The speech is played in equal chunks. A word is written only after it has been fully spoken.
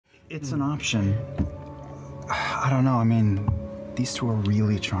It's an option. I don't know, I mean, these two are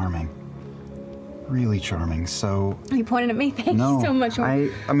really charming. Really charming, so... Are you pointing at me? Thank you so much. I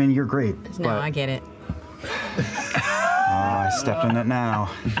mean, you're great, No, I get it. I stepped in it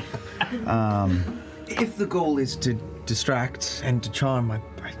now. If the goal is to distract and to charm, I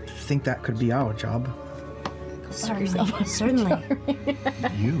think that could be our job. Certainly.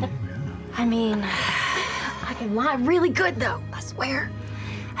 You? Yeah. I mean, I can lie really good though, I swear.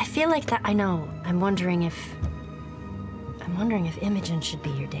 I feel like that, I know. I'm wondering if Imogen should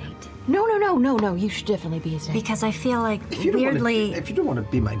be your date. No, you should definitely be his date. Because I feel like, If you weirdly... if you don't want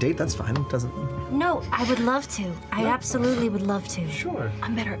to be my date, that's fine. It doesn't... No, I would love to. I absolutely would love to. Sure.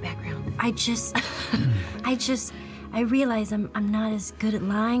 I'm better at background. I realize I'm not as good at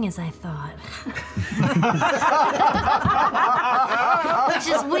lying as I thought. Which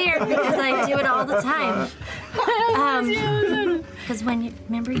is weird because I do it all the time. Because when you,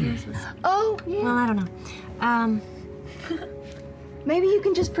 remember yours was... Oh, yeah. Well, I don't know. Maybe you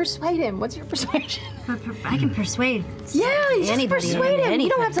can just persuade him. What's your persuasion? I can persuade. Yeah, you just persuade him. Anything. You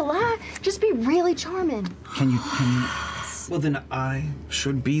don't have to lie. Just be really charming. Can you... Well, then I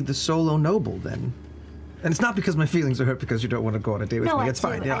should be the solo noble, then. And it's not because my feelings are hurt because you don't want to go on a date with me. It's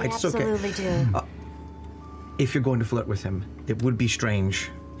fine. Yeah, it's okay. I absolutely do. If you're going to flirt with him, it would be strange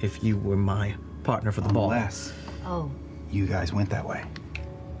if you were my partner for the ball. Unless Oh. you guys went that way.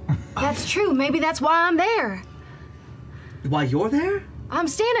 That's true. Maybe that's why I'm there. Why you're there? I'm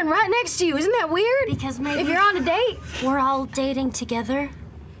standing right next to you. Isn't that weird? Because maybe... If you're on a date. We're all dating together.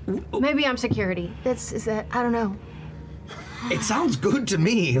 Maybe I'm security. Is that, I don't know. It sounds good to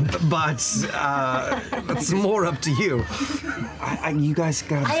me, but it's more up to you. You guys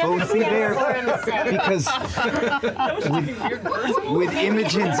gotta both be there because with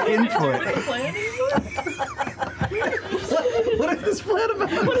Imogen's input. What is this plan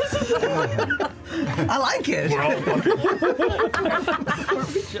about? I like it.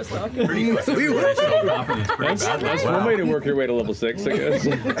 Just talking. That's one way to work your way to level 6, I guess.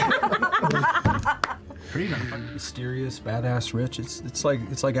 Pretty mysterious, badass, rich. It's like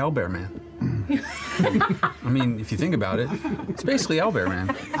Owlbear Man. I mean, if you think about it, it's basically Owlbear Man.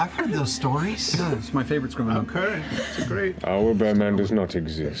 I've heard those stories. Yeah, it's my favorites growing up. Okay, it's great. Owlbear Man does not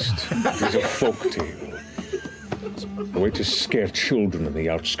exist. He's a folktale. It's a way to scare children on the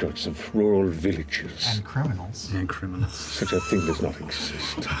outskirts of rural villages. And criminals. And criminals. Such a thing does not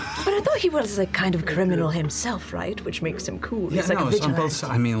exist. But I thought he was a kind of criminal himself, right? Which makes him cool. Yeah, He's like a no, it's on vigilante. both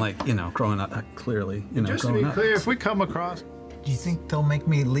sides. I mean, like, you know, growing up, clearly, you know, Just to growing be up. clear, if we come across... Do you think they'll make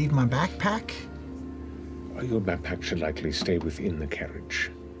me leave my backpack? Your backpack should likely stay within the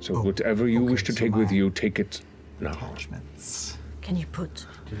carriage. So whatever you wish to take with you, take it now. Attachments. Can you put?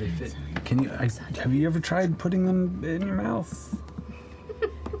 Do they fit? Can you? Have you ever tried putting them in your mouth?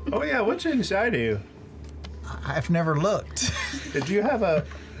 Oh yeah, what's inside of you? I've never looked. Did you have a...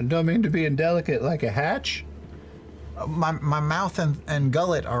 I don't mean to be indelicate, like a hatch? My mouth and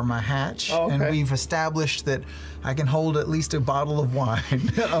gullet are my hatch, and we've established that I can hold at least a bottle of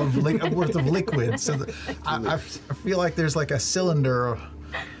wine worth of liquid. So that I feel like there's like a cylinder.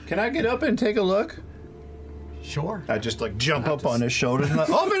 Can I get up and take a look? Sure. I just like jump up on his shoulders and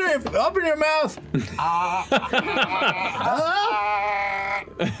like, open your mouth.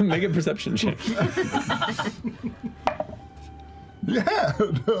 Make a perception check. Yeah,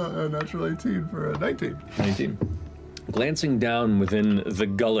 a natural 18 for a 19. 19. Glancing down within the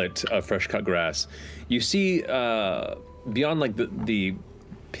gullet of fresh cut grass, you see beyond like the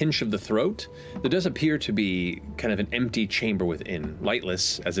pinch of the throat, there does appear to be kind of an empty chamber within,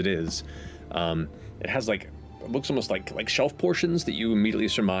 lightless as it is. It has like, it looks almost like shelf portions that you immediately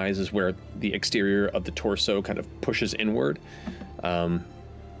surmise is where the exterior of the torso kind of pushes inward.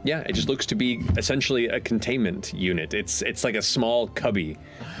 Yeah, it just looks to be essentially a containment unit. It's like a small cubby.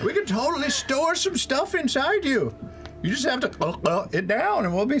 We can totally store some stuff inside you. You just have to it down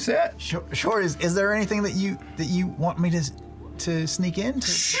and we'll be set. Sure. Is there anything that you want me to sneak in?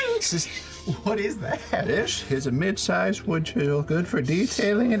 What is that? This is a mid-sized wood chisel, good for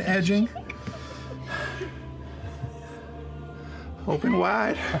detailing and edging. Open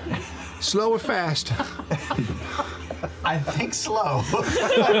wide. Slow or fast? I think slow.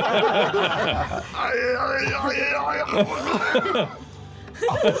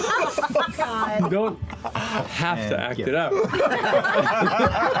 You don't have to act it out.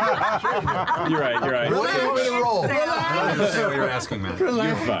 You're right. Roll. That's what you're asking, man.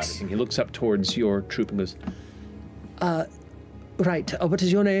 You're fine. He looks up towards your troop and goes, Right, what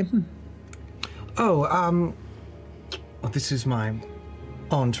is your name? Well, this is my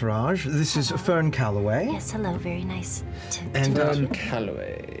entourage. This is Fearne Calloway. Yes, hello, very nice. And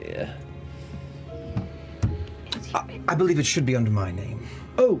Calloway. I believe it should be under my name.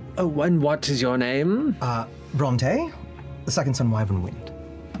 Oh, and what is your name? Bronte, the Secondsun Wyvern Wind.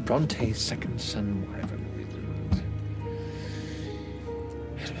 Bronte, Secondsun Wyvern Wind.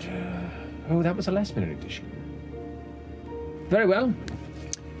 Oh, that was a last minute edition. Very well.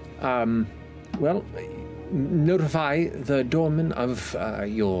 Well, notify the doorman of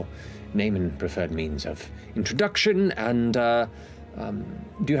your name and preferred means of introduction, and do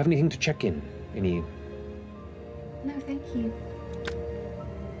you have anything to check in? Any? No, thank you.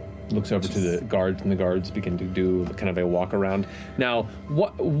 Looks over to the guards, and the guards begin to do kind of a walk around. Now,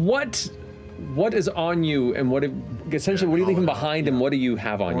 what is on you, and what are you leaving behind, and what do you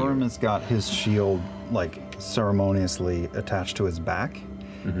have on you? Orm has got his shield like ceremoniously attached to his back,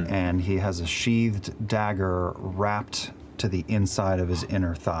 and he has a sheathed dagger wrapped to the inside of his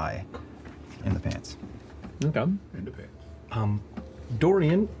inner thigh, in the pants. Okay. In the pants.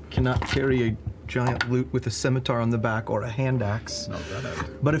 Dorian cannot carry a giant lute with a scimitar on the back or a hand axe. No, that I do.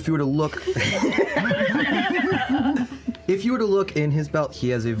 But if you were to look, in his belt, he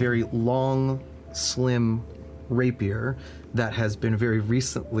has a very long, slim rapier that has been very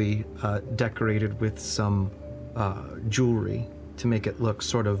recently decorated with some jewelry to make it look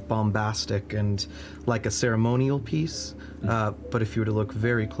sort of bombastic and like a ceremonial piece. But if you were to look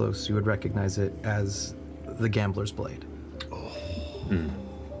very close, you would recognize it as the Gambler's Blade.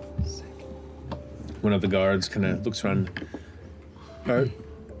 One of the guards kind of looks around.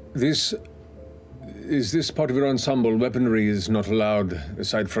 Is this part of your ensemble? Weaponry is not allowed,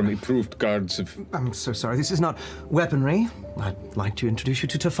 aside from approved guards of... I'm so sorry, this is not weaponry. I'd like to introduce you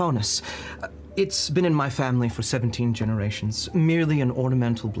to Tophonis. It's been in my family for 17 generations, merely an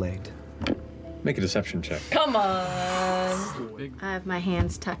ornamental blade. Make a deception check. Come on. I have my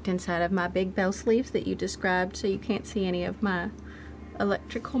hands tucked inside of my big bell sleeves that you described, so you can't see any of my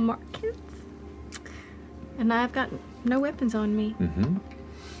electrical markings. And I've got no weapons on me.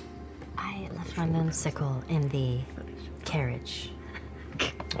 I left my moon sickle in the carriage.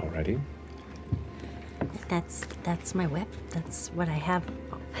 Alrighty. That's my whip. That's what I have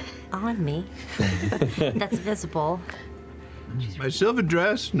on me. That's visible. My silver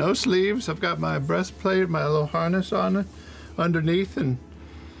dress, no sleeves. I've got my breastplate, my little harness on it underneath, and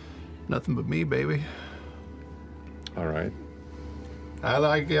nothing but me, baby. All right.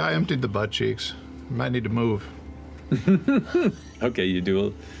 I emptied the butt cheeks. Might need to move. Okay, you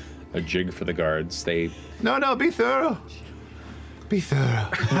do a jig for the guards. They... No, be thorough. Be thorough.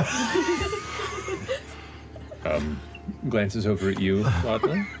 Glances over at you,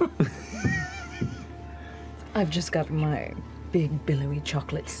 Rodley. I've just got my big billowy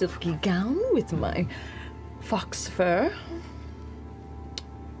chocolate silky gown with my fox fur.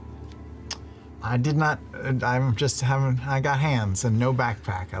 I did not. I'm just having. I got hands and no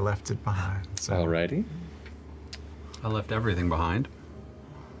backpack. I left it behind. So. Alrighty. I left everything behind,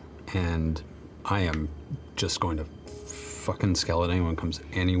 and I am just going to fucking skull at anyone who comes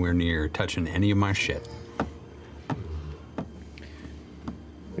anywhere near touching any of my shit.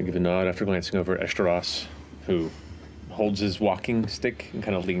 I give a nod after glancing over at Eshtaros, who holds his walking stick and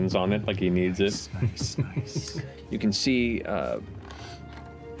kind of leans on it like he needs it. Nice. You can see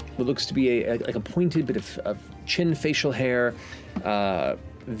what looks to be like a pointed bit of chin facial hair,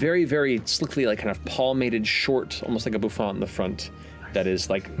 very, very slickly, like kind of palmated short, almost like a bouffant in the front, that is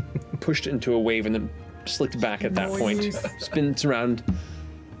like pushed into a wave and then slicked back at that point, spins around.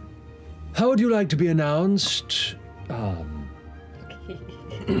 How would you like to be announced?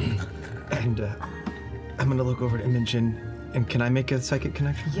 And I'm gonna look over at Imogen, and can I make a psychic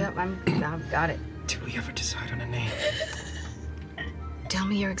connection? Yep, I've got it. Did we ever decide on a name? Tell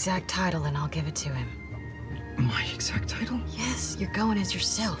me your exact title and I'll give it to him. My exact title? Yes, you're going as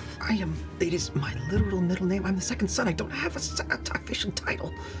yourself. It is my literal middle name. I'm the Secondsun. I don't have an official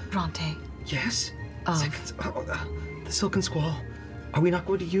title. Bronte. Yes? Of? The Silken Squall. Are we not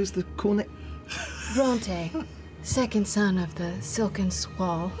going to use the cool name? Bronte, Secondsun of the Silken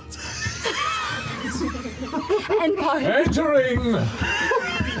Squall. And part Entering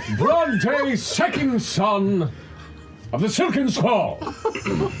Bronte, Secondsun of the Silken Squall.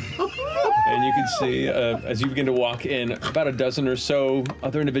 And you can see, as you begin to walk in, about a dozen or so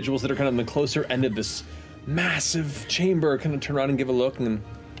other individuals that are kind of on the closer end of this massive chamber kind of turn around and give a look, and then...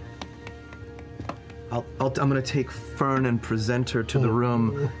 I'm gonna take Fearne and present her to the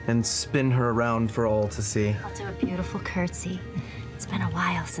room and spin her around for all to see. I'll do a beautiful curtsy. It's been a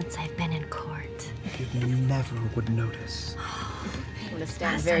while since I've been in court. You never would notice. I'm gonna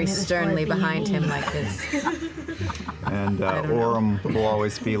stand very sternly behind him like this. And Orem will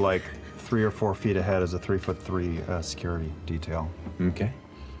always be like 3 or 4 feet ahead as a 3'3" security detail. Okay.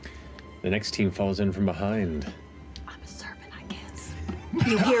 The next team falls in from behind. I'm a servant, I guess.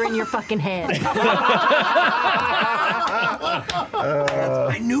 You hear in your fucking head.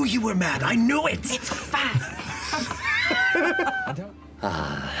 I knew you were mad. I knew it. It's fine.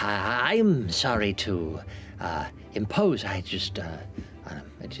 I'm sorry to impose. It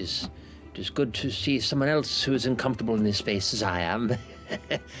is good to see someone else who is uncomfortable in this space as I am.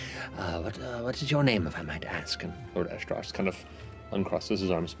 What is your name, if I might ask? And Lord Estros kind of uncrosses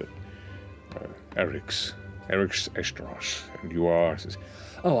his arms a bit. Eric's Estros, and you are?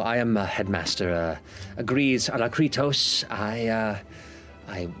 Oh, I am Headmaster Agrees Alakritos. I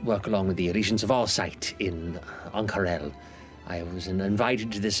work along with the Regents of Allsight in Ankarel. I was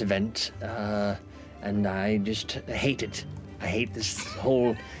invited to this event, and I just hate it. I hate this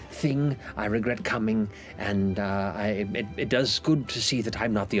whole thing. I regret coming, and it does good to see that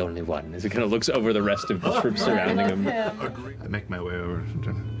I'm not the only one. As it kind of looks over the rest of the troops surrounding him. I make my way over.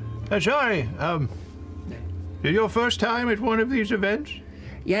 Sorry, your first time at one of these events?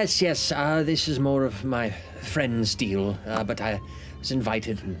 Yes. This is more of my friend's deal, but I was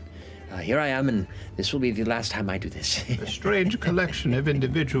invited, and here I am, and this will be the last time I do this. A strange collection of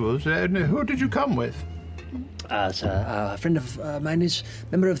individuals. Who did you come with? A friend of mine is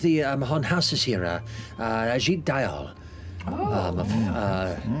member of the Mahon houses here, Ajit Dayal.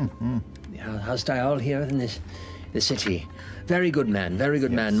 House Dayal here in the city. Very good man,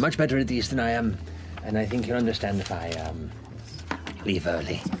 man. Much better at these than I am, and I think you'll understand if I leave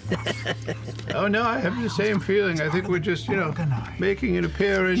early. Oh no, I have the same feeling. I think we're just, making an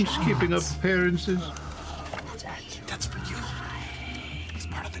appearance, keeping up appearances. That's for you. He's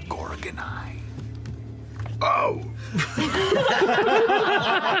part of the Gorgonai. Oh!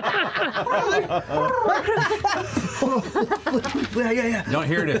 Yeah. Don't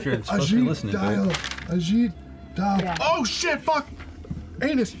hear it if you're supposed to be listening. Ajit Dial. Yeah. Oh shit! Fuck.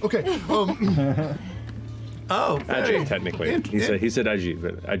 Anus. Okay. Oh, Ajit, technically. He said Ajit,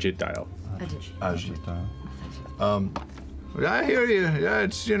 but Ajit Dial. Ajit Dial. I hear you. Yeah,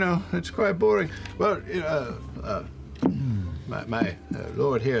 it's quite boring. Well, my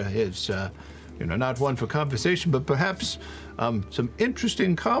lord here is, not one for conversation, but perhaps some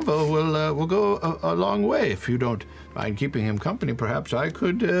interesting convo will go a long way. If you don't mind keeping him company, perhaps I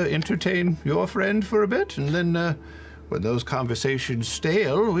could entertain your friend for a bit, and then when those conversations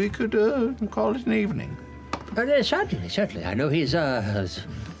stale, we could call it an evening. Certainly. I know he's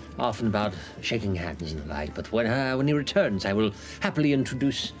often about shaking hands and the like, but when he returns, I will happily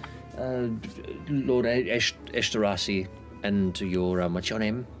introduce Lord Eshtarasi and your, what's your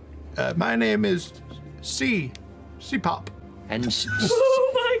name? My name is C-Pop. And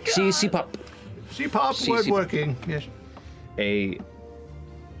Oh my God. C-Pop. C-Pop, woodworking, yes. A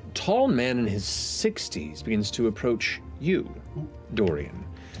tall man in his 60s begins to approach you, Dorian.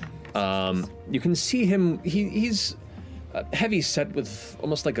 You can see him. He's heavy set with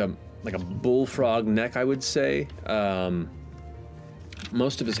almost like a bullfrog neck, I would say.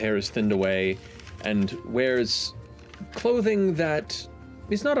 Most of his hair is thinned away, and wears clothing that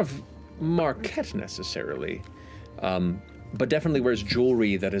is not of Marquette necessarily, but definitely wears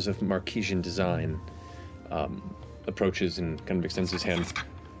jewelry that is of Marquesian design. Approaches and kind of extends his hand.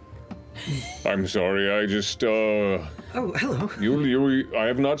 I'm sorry, I just, Oh, hello. I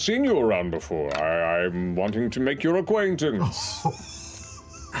have not seen you around before. I'm wanting to make your acquaintance.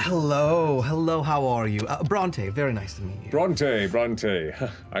 Hello, how are you? Bronte, very nice to meet you. Bronte.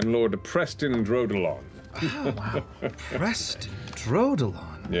 I'm Lord Preston Drodelon. Oh, wow. Preston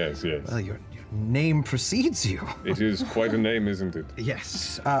Drodelon. Yes. Well, your name precedes you. It is quite a name, isn't it?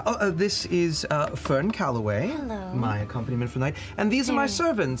 Yes. This is Fearne Calloway. Hello. My accompaniment for the night. And these are my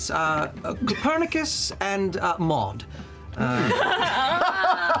servants, Copernicus and Maud.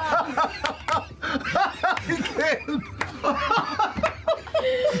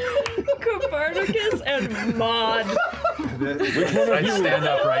 Copernicus and Maud. Which one of I'd you? stand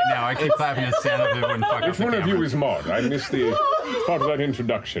up right now. I keep clapping and stand up. It wouldn't fuck Which up the one of camera. you is Maud? I missed the part of that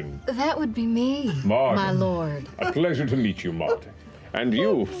introduction. That would be me, Maud. my lord. A pleasure to meet you, Maud. And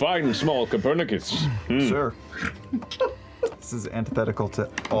you, fine small Copernicus. Sure. This is antithetical to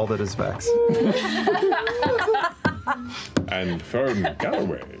all that is Vex. And Fearne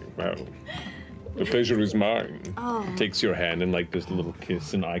Calloway. Well, the pleasure is mine. Oh. Takes your hand and like this little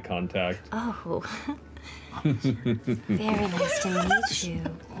kiss and eye contact. Oh. Very nice to meet you.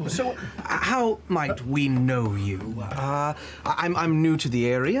 So, how might we know you? I'm new to the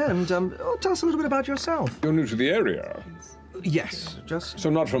area, and tell us a little bit about yourself. You're new to the area? Yes, just... So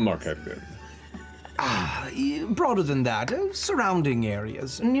not from Marquette, then? Broader than that, surrounding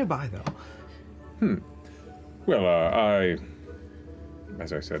areas, nearby though. Well,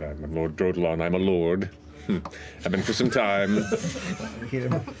 as I said, I'm Lord Drodelon. I'm a lord. I've been for some time.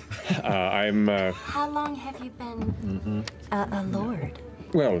 I'm. How long have you been a lord?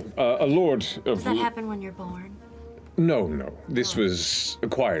 Well, a lord of. Does that happen when you're born? No. This was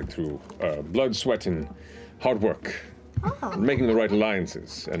acquired through blood, sweat, and hard work. Making the right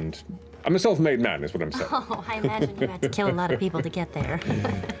alliances. And I'm a self-made man, is what I'm saying. Oh, I imagine you had to kill a lot of people to get there.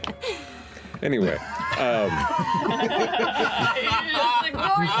 Anyway.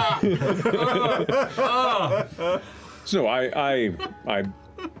 So I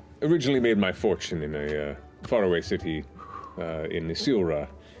originally made my fortune in a faraway city in Isilra,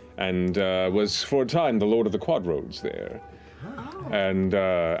 and was for a time the lord of the Quadroads there. And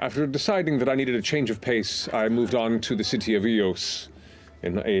after deciding that I needed a change of pace, I moved on to the city of Eos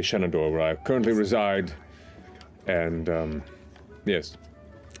in Shenador, where I currently reside. And yes,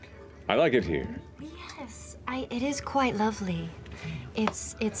 I like it here. Yes, it is quite lovely.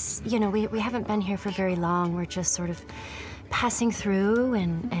 It's you know, we haven't been here for very long. We're just sort of passing through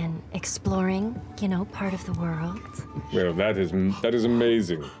and exploring, you know, part of the world. Well, that is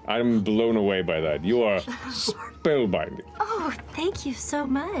amazing. I'm blown away by that. You are spellbinding. Oh, thank you so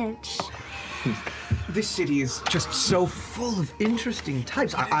much. This city is just so full of interesting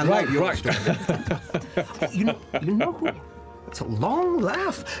types. I love your story. You know who? It's a long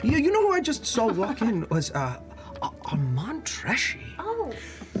laugh. You know who I just saw walk in was Armand Treshy. Oh,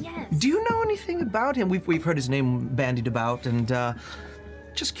 yes. Do you know anything about him? We've heard his name bandied about, and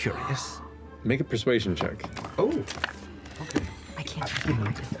just curious. Make a persuasion check. Oh. Okay. I can't.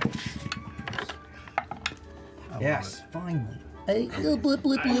 Yes, finally.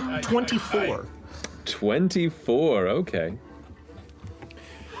 24. 24, okay.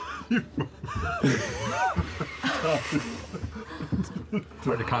 It's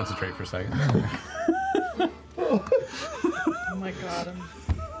hard to concentrate for a second. Oh my god,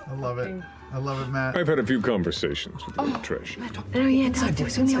 I love it. I love it, Matt. I've had a few conversations with Trish. Oh yeah, inside. We're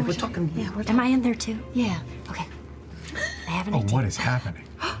talking. Yeah, am I in there too? Yeah. Okay. I have an idea. What is happening?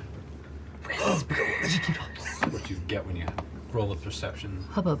 What you get when you roll a perception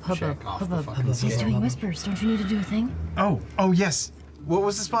Hubbub, check off the fucking He's scale. doing whispers. Don't you need to do a thing? Oh yes. What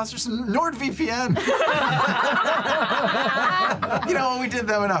was the sponsor? NordVPN. You know, we did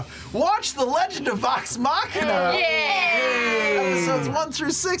them enough. Watch The Legend of Vox Machina. Episodes 1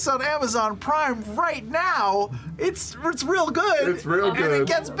 through 6 on Amazon Prime right now. It's real good. It's real good. And it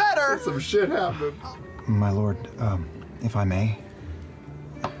gets better. Some shit happened. My lord, if I may.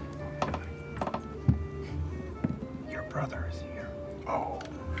 Your brother is here. Oh.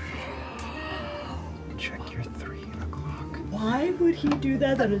 Check your 3 o'clock. Why would he do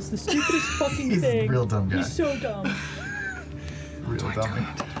that? That is the stupidest fucking He's thing. a real dumb guy. He's so dumb. Real dummy.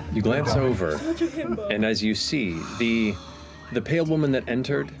 You glance over, Such a himbo. and as you see, the pale woman that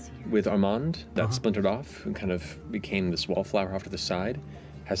entered with Armand, that splintered off and kind of became this wallflower off to the side,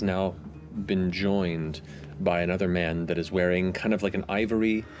 has now been joined by another man that is wearing kind of like an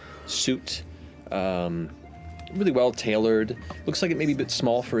ivory suit, really well tailored. Looks like it may be a bit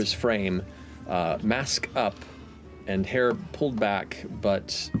small for his frame. Mask up and hair pulled back,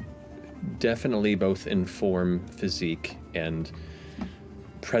 but definitely both in form, physique, and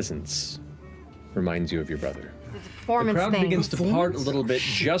presence reminds you of your brother. Performance the crowd thing. begins to part a little bit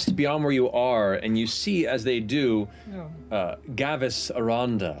just beyond where you are, and you see as they do, Gavis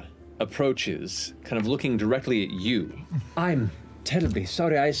Aranda approaches, kind of looking directly at you. I'm terribly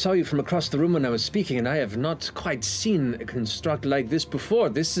sorry. I saw you from across the room when I was speaking, and I have not quite seen a construct like this before.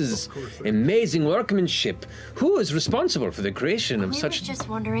 This is amazing workmanship. Who is responsible for the creation of such... We were just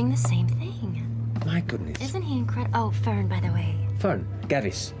wondering the same thing. My goodness. Isn't he incredible? Oh, Fearne, by the way. Fearne,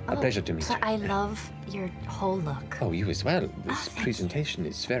 Gavis, a pleasure to meet you. I love your whole look. Oh, you as well. This presentation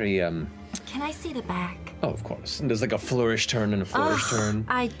is very, Can I see the back? Oh, of course. And there's like a flourish turn and a flourish turn.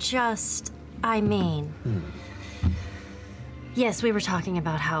 I mean... Yes, we were talking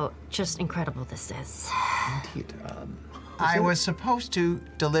about how just incredible this is. Indeed. I was supposed to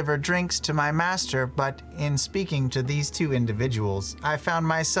deliver drinks to my master, but in speaking to these two individuals, I found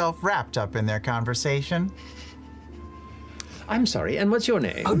myself wrapped up in their conversation. I'm sorry, and what's your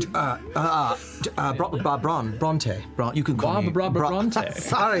name? Bronte. You can call me. Bronte.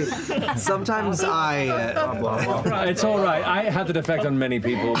 Sorry. Sometimes I... It's all right. I have that effect on many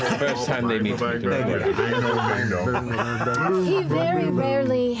people the first time they meet me. He very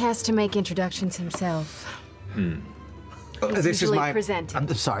rarely has to make introductions himself. He's This is usually my... presented. I'm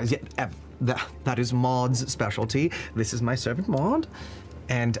sorry. Yeah, that is Maud's specialty. This is my servant Maud.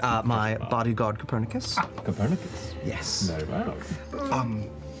 And my bodyguard Copernicus. Copernicus? Yes. Very well.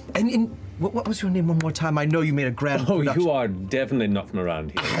 And what was your name one more time? I know you made a grand production. You are definitely not from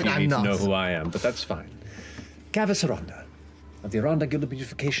around here. You I'm need not. to know who I am, but that's fine. Gavis Aranda, of the Aranda Guild of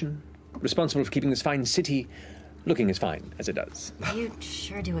Beautification, responsible for keeping this fine city looking as fine as it does. You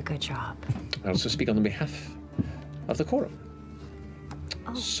sure do a good job. I also speak on the behalf of the quorum.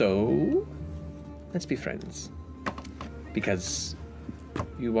 Oh. So, let's be friends. Because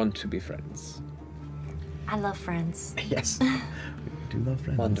you want to be friends. I love friends. Yes. We do love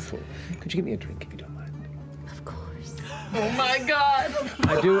friends. Wonderful. Could you give me a drink if you don't mind? Of course. Oh my god!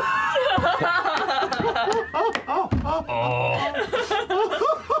 I do.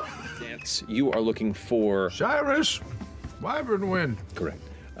 Dance. You are looking for Cyrus, Wyvern Wind. Correct.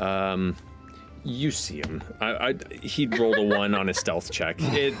 You see him. He'd rolled a 1 on his stealth check.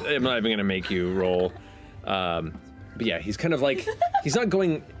 I'm not even going to make you roll. But yeah, he's kind of like, he's not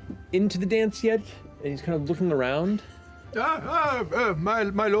going into the dance yet, and he's kind of looking around.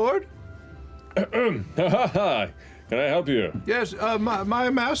 My lord? Can I help you? Yes, my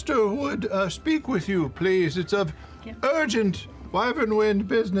master would speak with you, please. It's of urgent Wyvern Wind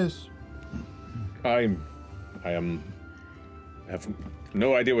business. I have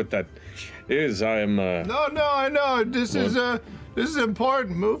no idea what that is. I am. No, I know. This is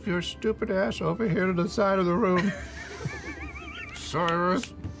important. Move your stupid ass over here to the side of the room.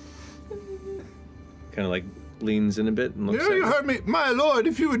 Cyrus. Kind of like leans in a bit and looks. Yeah, you heard me, my lord.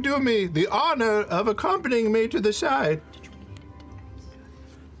 If you would do me the honor of accompanying me to the side.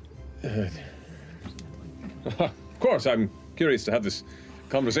 Of course, I'm curious to have this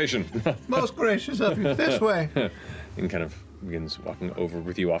conversation. Most gracious of you. This way. And kind of begins walking over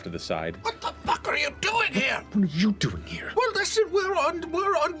with you off to the side. What the fuck are you doing here? What are you doing here? Well, listen, we're on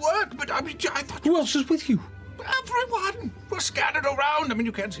work, but I mean, I thought. Who else is with you? Everyone. We're scattered around. I mean,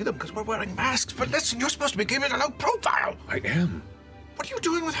 you can't see them because we're wearing masks. But listen, you're supposed to be giving a low profile. I am. What are you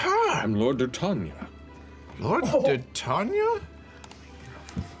doing with her? I'm Lord D'Artagnan. Lord D'Artagnan?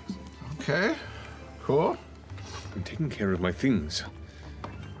 Okay. Cool. I'm taking care of my things.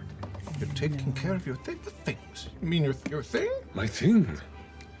 You're taking care of your things. You mean your thing? My thing?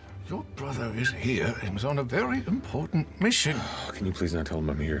 Your brother is here and is on a very important mission. Can you please not tell him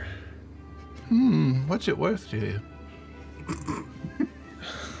I'm here? What's it worth to you?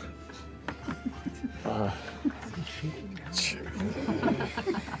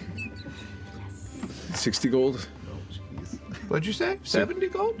 60 gold? What'd you say? 70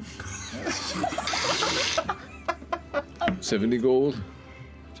 gold? 70 gold?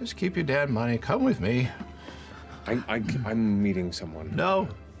 Just keep your damn money. Come with me. I'm meeting someone. No,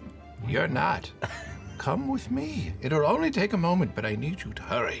 you're not. Come with me. It'll only take a moment, but I need you to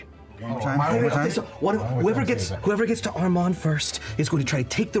hurry. Whoever gets to Armand first is going to try to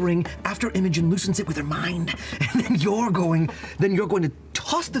take the ring after Imogen loosens it with her mind, and then you're going to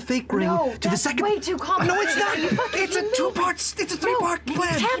toss the fake ring to the second. Way too complicated. No, it's not. It's a three-part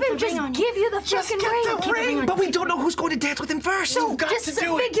plan. Have him just give you the fucking ring. But we don't know who's going to dance with him first. No, just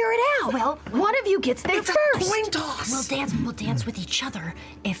figure it out. Well, one of you gets there first. It's a coin toss. We'll dance with each other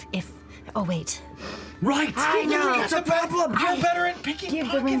if. Oh wait. Right. I know. That's a problem. You're better at picking.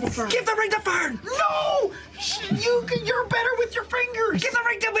 Give the ring to Fearne. Give the ring to Fearne. No, you're better with your fingers. Give the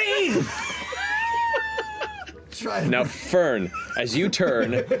ring to me. Now, Fearne, as you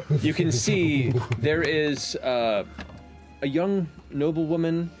turn, you can see there is a young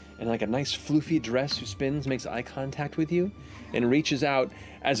noblewoman in like a nice floofy dress who spins, makes eye contact with you, and reaches out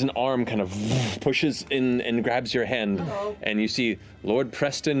as an arm kind of pushes in and grabs your hand, and you see Lord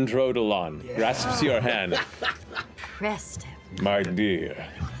Preston Drodelon grasps your hand. Preston. My dear,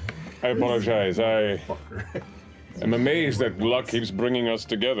 I apologize. I am amazed that luck keeps bringing us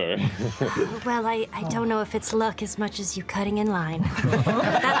together. Well, I don't know if it's luck as much as you cutting in line.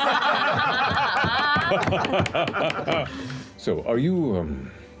 So, are you,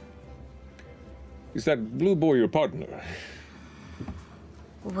 is that blue boy your partner?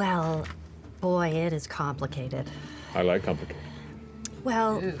 Well, boy, it is complicated. I like complicated.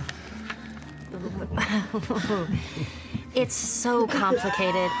 Well, it's so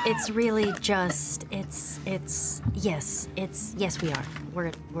complicated. It's really just, yes, we are.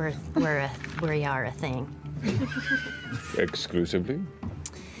 We are a thing. Exclusively?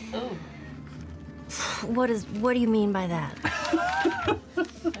 What do you mean by that? I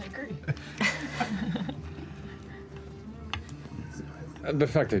agree. The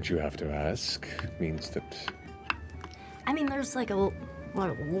fact that you have to ask means that... I mean, there's like a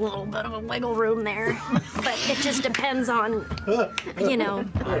little bit of a wiggle room there, but it just depends on, you know.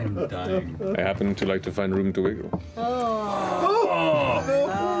 I'm dying. I happen to like to find room to wiggle.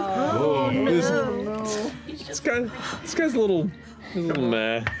 This guy's a little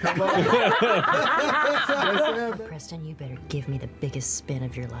meh. Preston, you better give me the biggest spin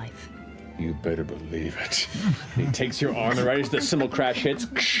of your life. You better believe it. He takes your arm and right as the cymbal crash hits,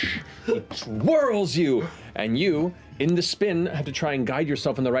 it twirls you, and you, in the spin, have to try and guide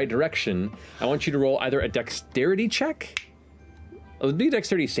yourself in the right direction. I want you to roll either a dexterity check. It'll be a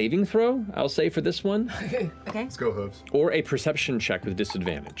dexterity saving throw, I'll say, for this one. Okay. Let's go, Hooves. Or a perception check with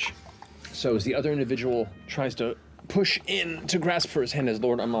disadvantage. So as the other individual tries to push in to grasp for his hand as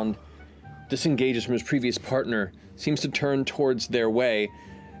Lord Armand disengages from his previous partner, seems to turn towards their way,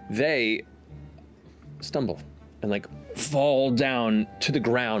 they stumble and like fall down to the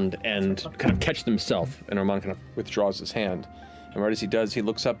ground and kind of catch themselves. And Armand kind of withdraws his hand. And right as he does, he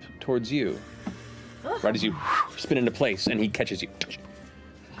looks up towards you. Right as you spin into place and he catches you.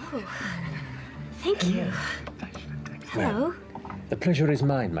 Oh, thank you. Hello. The pleasure is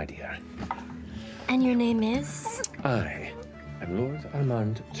mine, my dear. And your name is? I am Lord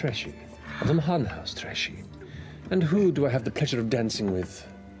Armand Treshy of the Mahan House Treshy. And who do I have the pleasure of dancing with?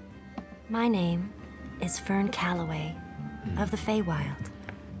 My name is Fearne Calloway of the Feywild.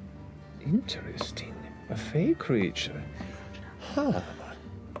 Interesting. A fey creature. Huh.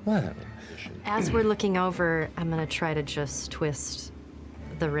 Well. As we're looking over, I'm gonna try to just twist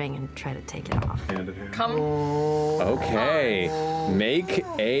the ring and try to take it off. Hand in hand. Come. Okay. Make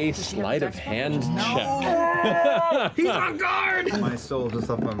a sleight of hand check. He's on guard! My soul just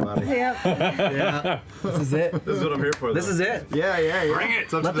left my body. Yep. Yeah. This is it. This is what I'm here for. This is it. Yeah. Bring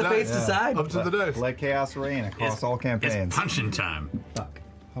it. Let the fates decide. Up to the dice. Let chaos reign across all campaigns. It's punching time. Fuck.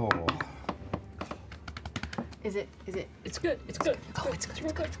 Oh. Is it? It's good. It's good. Oh, it's good.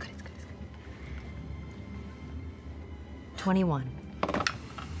 It's good. It's good. 21.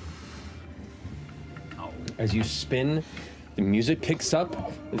 As you spin, the music picks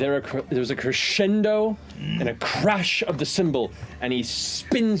up. There's a crescendo and a crash of the cymbal, and he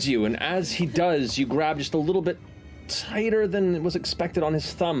spins you. And as he does, you grab just a little bit tighter than was expected on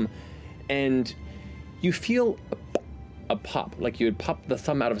his thumb, and you feel a pop, like you had popped the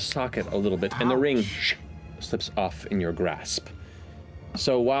thumb out of a socket a little bit, and the ring slips off in your grasp.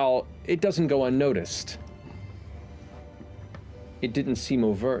 So while it doesn't go unnoticed, it didn't seem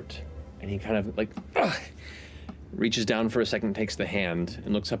overt, and he kind of like reaches down for a second, takes the hand,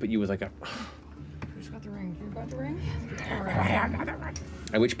 and looks up at you with like a. Who's got the ring? You got the ring?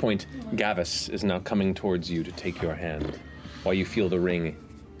 At which point, Gavis is now coming towards you to take your hand. While you feel the ring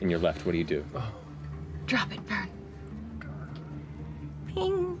in your left, what do you do? Drop it, Fearne.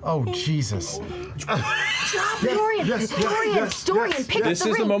 Ping. Oh, Jesus. Dorian, Dorian, pick up the ring. This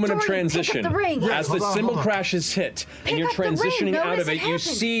is the moment of transition. Pick up the ring. As the cymbal crashes hit, and you're transitioning out of it, you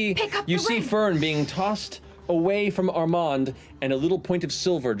see Fearne being tossed away from Armand, and a little point of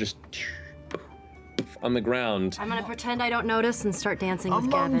silver just on the ground. I'm gonna pretend I don't notice and start dancing with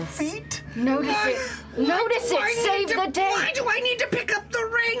Gavis. Feet? Notice it. Notice it. Save the day. Why do I need to pick up the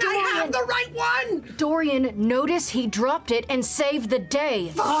ring? I have the right one. Dorian, notice he dropped it and saved the day.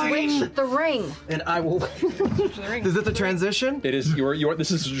 Fine. Switch the ring. And I will. Is it the transition? It is.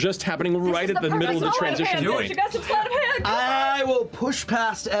 This is just happening right at the middle of the transition point. You got some sleight of hand. I will push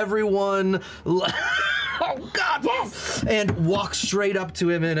past everyone. Oh God! Yes. And walk straight up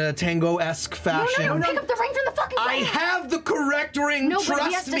to him in a tango-esque fashion. No, pick up the ring from the fucking I ring. have the correct ring. No, Trust but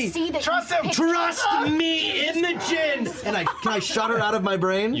he has me. to see that. Trust him. Trust me, Imogen. And can I shut her out of my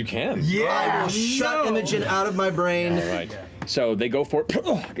brain? You can. Yeah. I will shut Imogen out of my brain. All right. So they go for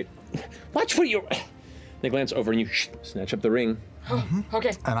it. Watch for you. They glance over and you snatch up the ring.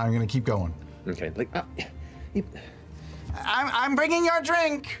 Okay. And I'm gonna keep going. Okay. Like. I'm bringing your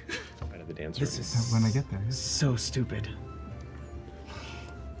drink. The dancer. This is when I get there. So stupid.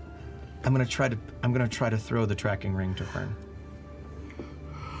 I'm gonna try to throw the tracking ring to Fearne.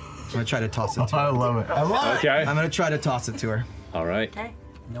 I'm gonna try to toss it to her. I love it. I love it. Okay. I'm gonna try to toss it to her. All right. Okay.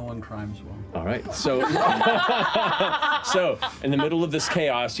 No one crimes well. All right. So, so in the middle of this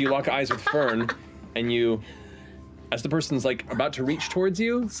chaos, you lock eyes with Fearne, and you, as the person's like about to reach towards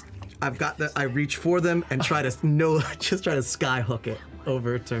you, I've got that. I reach for them and try to just try to skyhook it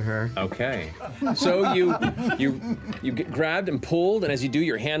over to her. Okay. So you get grabbed and pulled, and as you do,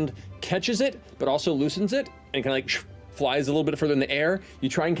 your hand catches it, but also loosens it, and kind of like flies a little bit further in the air. You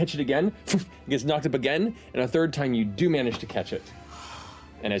try and catch it again, it gets knocked up again, and a third time you do manage to catch it.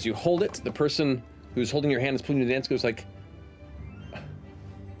 And as you hold it, the person who's holding your hand is pulling you to the dance goes like,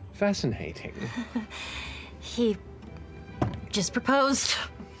 fascinating. He just proposed.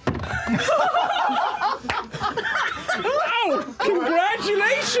 Wow!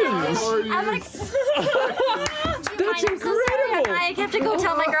 Congratulations! I'm like, That's incredible! I have to go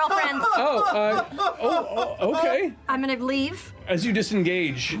tell my girlfriends. Oh, Okay. I'm gonna leave. As you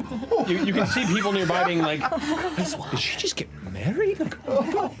disengage, you can see people nearby being like, did she just get married?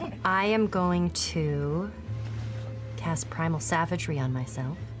 I am going to cast Primal Savagery on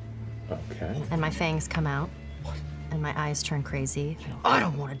myself. Okay. And my fangs come out. And my eyes turn crazy. I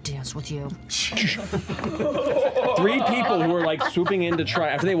don't want to dance with you. 3 people who are like swooping in to try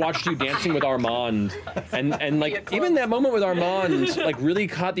after they watched you dancing with Armand, and like even that moment with Armand like really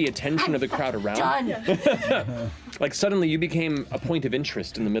caught the attention of the crowd around. Done. Like suddenly you became a point of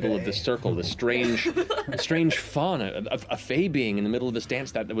interest in the middle of this circle, this strange faun, a fae being in the middle of this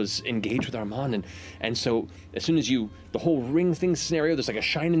dance that was engaged with Armand, and so as soon as the whole ring thing scenario, there's like a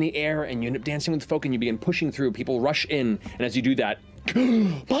shine in the air, and you end up dancing with folk, and you begin pushing through. People rush in, and as you do that,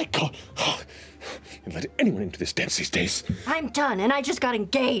 my God, you let anyone into this dance these days. I'm done, and I just got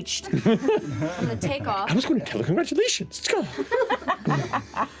engaged. I'm gonna take off. I was going to tell her congratulations. Let's go.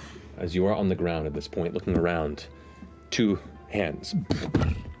 As you are on the ground at this point, looking around, 2 hands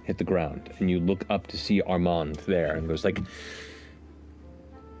hit the ground, and you look up to see Armand there, and goes like,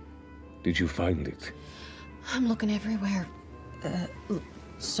 "Did you find it?" I'm looking everywhere.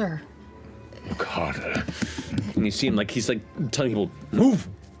 Sir. Look harder. And you see him like he's like telling people, "Move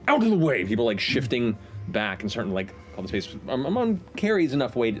out of the way." People like shifting back and starting to like call the space. Armand carries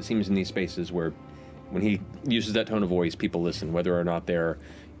enough weight, it seems, in these spaces where, when he uses that tone of voice, people listen, whether or not they're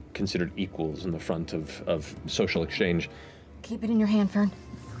considered equals in the front of social exchange. Keep it in your hand, Fearne.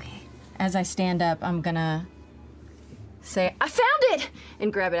 Okay. As I stand up, I'm gonna say, "I found it!"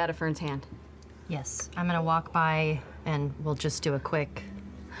 and grab it out of Fearne's hand. Yes, I'm gonna walk by and we'll just do a quick.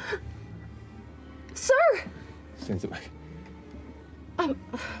 Sir! Stands up. I don't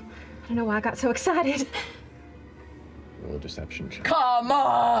know why I got so excited. Roll a deception check. Come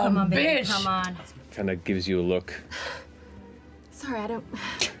on, Come on, baby, bitch. come on. Kind of gives you a look. Sorry, I don't.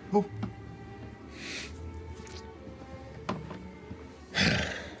 Oh.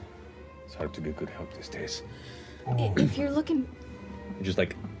 It's hard to get good help these days. If you're looking. It just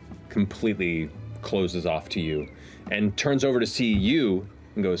like completely closes off to you and turns over to see you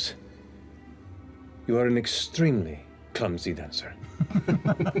and goes, "You are an extremely clumsy dancer."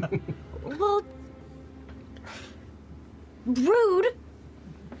 Well. Rude.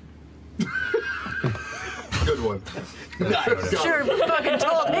 Good one. Sure, fucking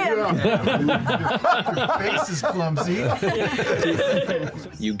told him. Your face is clumsy.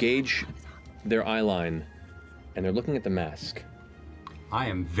 You gauge their eye line, and they're looking at the mask. I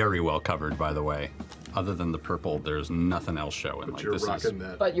am very well covered, by the way. Other than the purple, there's nothing else showing. But like you're this rocking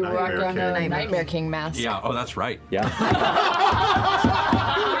that. But you rock Nightmare on a King. Nightmare King mask. Yeah. Oh, that's right. Yeah.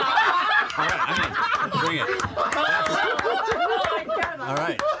 All right, I'm in. Bring it. All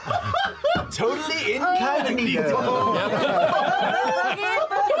right. Totally incognito.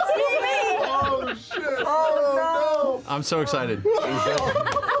 Oh shit! Oh I'm so excited. Do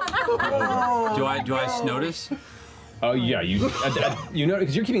I notice? Oh yeah, you know,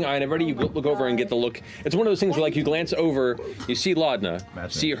 because you're keeping an eye on everybody. You look over and get the look. It's one of those things where like you glance over, you see Laudna,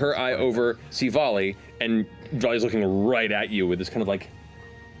 see her eye over, see Volley, and Volley's looking right at you with this kind of like.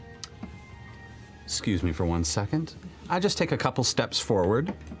 Excuse me for 1 second. I just take a couple steps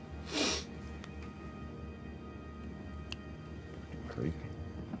forward.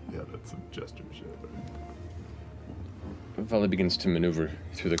 Yeah, that's some gesture shit. Volley begins to maneuver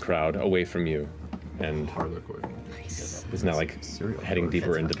through the crowd away from you, and Harlequin. is now like heading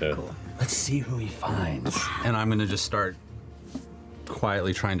deeper into the. Let's see who he finds. And I'm gonna just start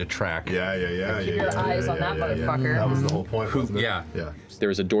quietly trying to track. Yeah. Keep your eyes on that motherfucker. That was the whole point, wasn't it? Yeah. Yeah. There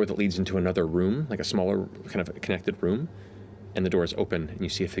is a door that leads into another room, like a smaller kind of connected room, and the door is open, and you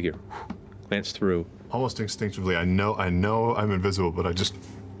see a figure glance through. Almost instinctively, I know I'm invisible, but I just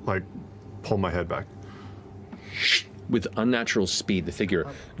like pull my head back. With unnatural speed, the figure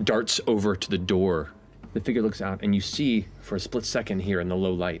darts over to the door. The figure looks out, and you see, for a split second here in the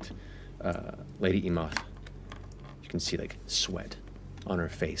low light, Lady Emoth. You can see, like, sweat on her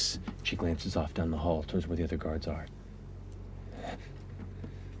face. She glances off down the hall towards where the other guards are.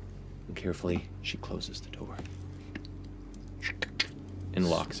 And carefully, she closes the door. And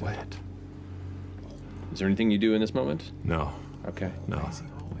locks it. Is there anything you do in this moment? No. Okay. No.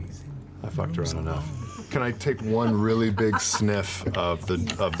 I fucked around enough. Can I take one really big sniff of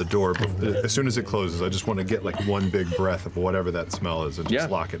the door as soon as it closes? I just want to get like one big breath of whatever that smell is and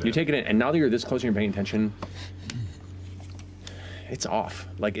just lock it in. You take it in, and now that you're this close and you're paying attention, it's off.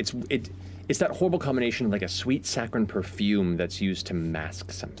 Like it's that horrible combination of like a sweet saccharine perfume that's used to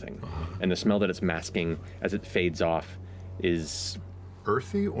mask something, and the smell that it's masking as it fades off is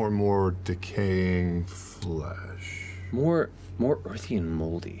earthy or more decaying flesh. More earthy and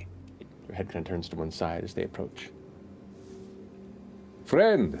moldy. Your head kind of turns to one side as they approach.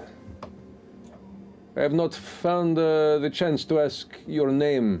 Friend, I have not found the chance to ask your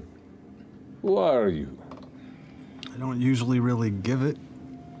name. Who are you? I don't usually really give it.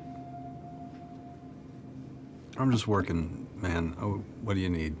 I'm just working, man. Oh, what do you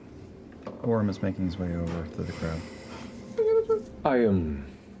need? Orm is making his way over to the crowd. I am...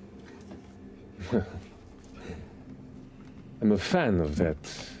 I'm a fan of that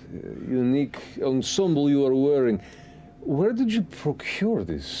unique ensemble you are wearing. Where did you procure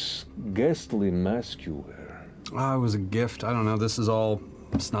this ghastly mask you wear? It was a gift. I don't know. This is all...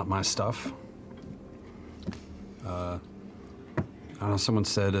 It's not my stuff. I don't know. Someone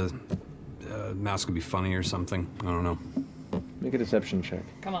said a mask would be funny or something. I don't know. Make a deception check.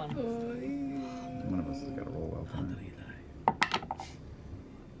 Come on. One of us has got to roll well for that.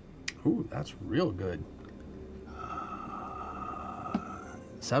 Ooh, that's real good.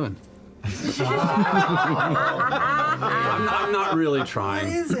 7. I'm not really trying.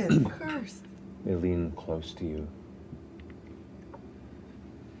 What is it? Curse. They lean close to you.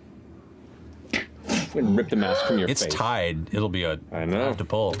 And rip the mask from your face. It's tied. It'll be a... I know. I have to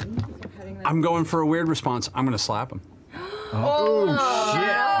pull. I'm going for a weird response. I'm going to slap him. Oh, shit.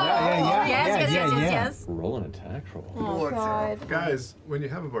 Yes. Roll an attack roll. Oh, God. Guys, when you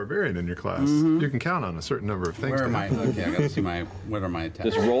have a barbarian in your class, you can count on a certain number of things. Where am I? Okay, I gotta see my... What are my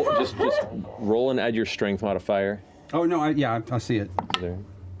attacks? Just roll, just roll and add your strength modifier. Oh, no, I see it. There.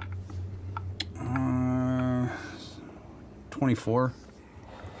 24.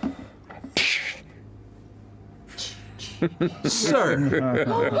 Sir.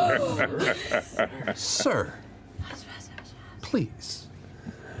 Sir. Please.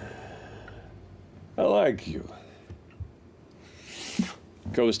 I like you.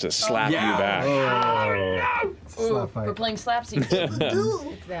 Goes to slap you back. Ooh, we're playing slapsies. At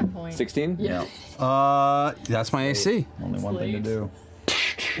that point. 16? Yeah. That's my AC. Only one thing to do.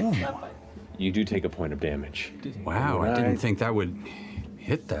 You do take a point of damage. Wow, I didn't think that would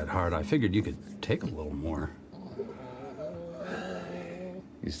hit that hard. I figured you could take a little more.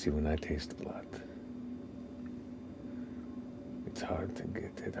 You see, when I taste blood, it's hard to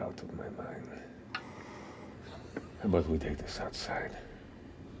get it out of my mind. How about we take this outside?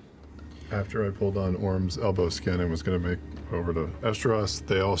 After I pulled on Orm's elbow skin and was going to make over to Esteros,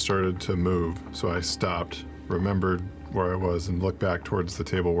 they all started to move, so I stopped, remembered where I was, and looked back towards the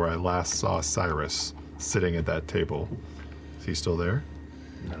table where I last saw Cyrus sitting at that table. Is he still there?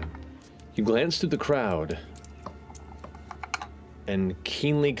 No. You glance through the crowd and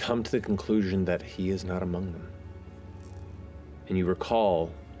keenly come to the conclusion that he is not among them. And you recall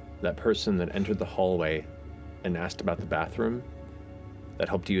that person that entered the hallway and asked about the bathroom that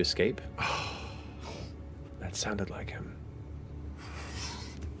helped you escape? That sounded like him.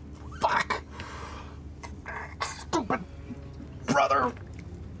 Fuck! Stupid brother!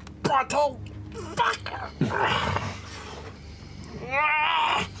 Bronte! Fuck!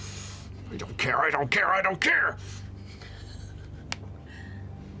 I don't care!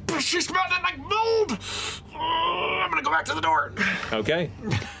 She smelled it like mold! I'm gonna go back to the door. Okay.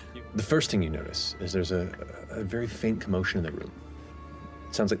 The first thing you notice is there's a very faint commotion in the room.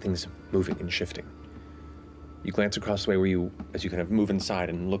 It sounds like things moving and shifting. You glance across the way as you kind of move inside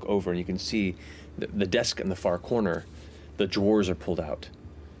and look over, and you can see the desk in the far corner, the drawers are pulled out,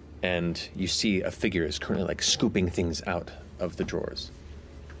 and you see a figure is currently like scooping things out of the drawers.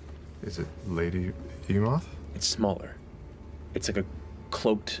 Is it Lady Emoth? It's smaller. It's like a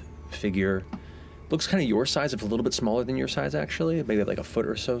cloaked figure. Looks kind of your size, if a little bit smaller than your size, actually. Maybe like a foot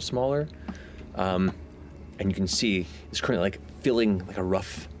or so smaller. And you can see it's currently like filling like a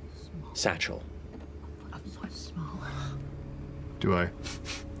rough satchel. Do I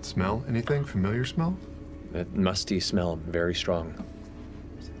smell anything? Familiar smell? That musty smell, very strong.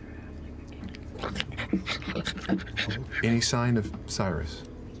 Any sign of Cyrus?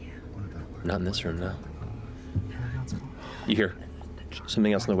 Not in this room, no. You hear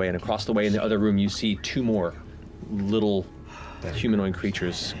something else in the way, and across the way in the other room, you see two more little humanoid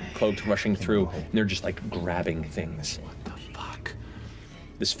creatures, cloaked, rushing through, and they're just like grabbing things. What the fuck?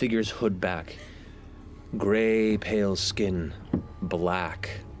 This figure's hood back, gray, pale skin, black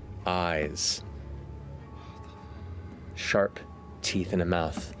eyes, sharp teeth and a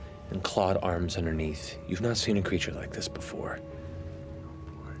mouth, and clawed arms underneath. You've not seen a creature like this before.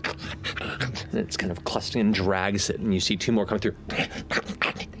 And it's kind of clustering and drags it, and you see two more come through.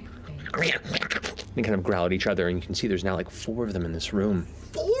 They kind of growl at each other, and you can see there's now like 4 of them in this room.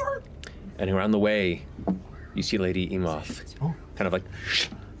 4? And around the way, you see Lady Emoth, kind of like,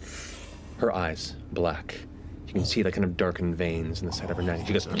 her eyes black. You can see the kind of darkened veins in the side of her neck.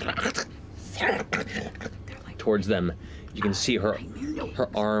 She goes, towards them. You can see her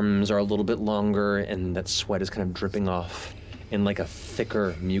arms are a little bit longer, and that sweat is kind of dripping off in like a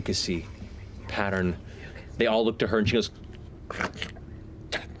thicker, mucusy pattern. They all look to her, and she goes,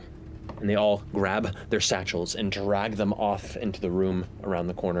 and they all grab their satchels and drag them off into the room around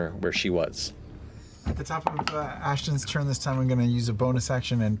the corner where she was. At the top of Ashton's turn this time, I'm going to use a bonus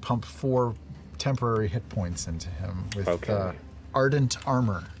action and pump 4 temporary hit points into him with Ardent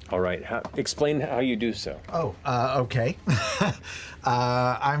Armor. All right, explain how you do so. Oh, okay.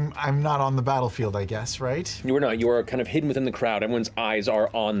 I'm not on the battlefield, I guess, right? You are not. You are kind of hidden within the crowd. Everyone's eyes are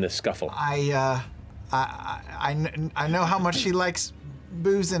on the scuffle. I know how much she likes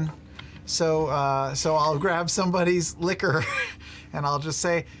boozing, so I'll grab somebody's liquor, and I'll just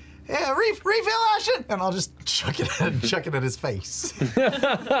say, "Yeah, refill, Ashton," and I'll just chuck it at his face.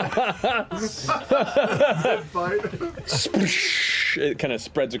 It kind of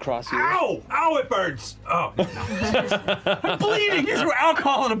spreads across you. Ow! Ow! It burns. Oh, no. I'm bleeding. You threw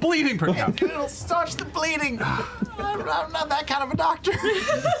alcohol and I'm bleeding. It'll staunch the bleeding. I'm not that kind of a doctor.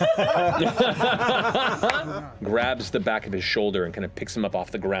 Grabs the back of his shoulder and kind of picks him up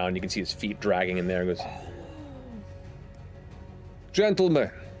off the ground. You can see his feet dragging in there and goes,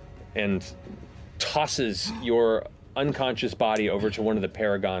 "Gentlemen," and tosses your unconscious body over to one of the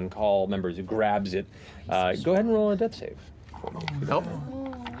Paragon Call members who grabs it. Go ahead and roll a death save. Help.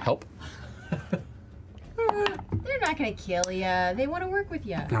 Help. They're not gonna kill you. They want to work with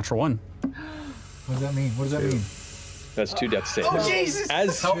you. Natural 1. What does that mean? What does that mean? That's 2 death saves. Oh, Jesus!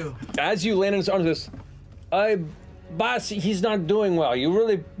 As you land in his arms, this, boss, he's not doing well. You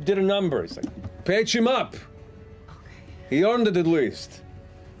really did a number. He's like, patch him up. Okay. He earned it at least.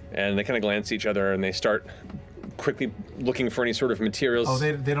 And they kind of glance at each other and they start quickly looking for any sort of materials. Oh,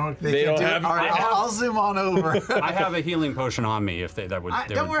 they don't have. All right, I'll zoom on over. I have a healing potion on me. If that would.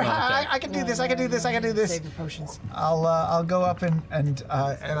 Don't worry, I can do this. I can do this. I can do this. Save the potions. I'll go up and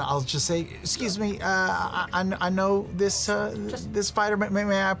I'll just say, excuse me, I know this this fighter.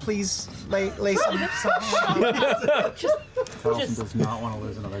 May I please lay some Carlson does not want to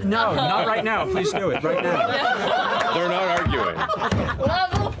lose another. No, not right now. Please do it right now. They're not arguing.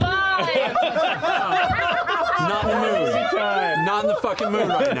 Level 5. Not in the mood. Not in the fucking mood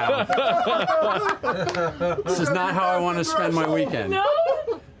right now. This is not how I want to spend my weekend. No.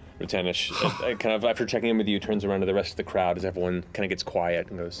 Ratanish, kind of after checking in with you, turns around to the rest of the crowd as everyone kind of gets quiet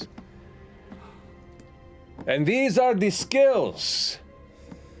and goes, "And these are the skills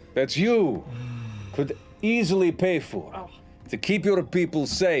that you could easily pay for to keep your people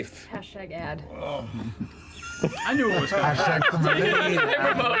safe." Hashtag ad. I knew it was coming.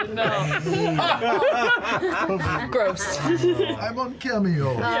 No. Gross. I'm on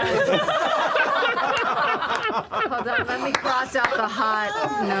Cameo. Hold on, let me cross out the hot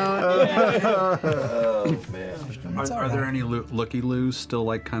note. Oh, man. Are there any looky-loos still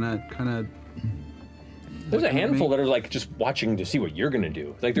like kind of? There's a handful that are like just watching to see what you're gonna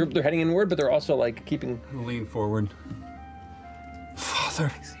do. Like they're heading inward, but they're also like keeping. Lean forward.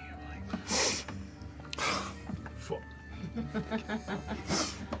 Father.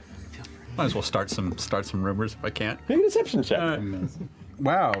 Might as well start some rumors if I can't. Make a deception check.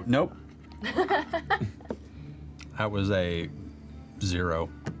 Wow. Nope. That was a 0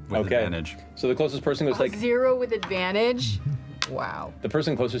 with advantage. So the closest person goes like 0 with advantage. Wow. The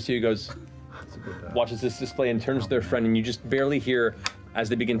person closest to you goes, watches this display and turns to their friend, and you just barely hear as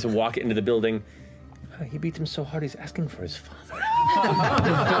they begin to walk into the building. "Oh, he beat him so hard he's asking for his father."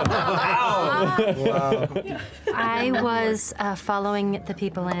 Wow. I was following the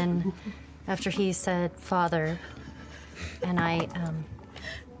people in after he said father, and I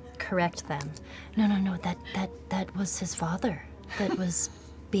correct them. No, that was his father that was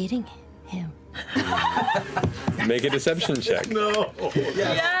beating him. Make a deception check. No.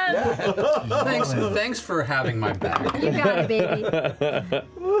 Yes. Thanks for having my back. You got it, baby.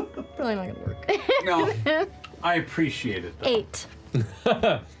 Probably not gonna work. No, I appreciate it. 8.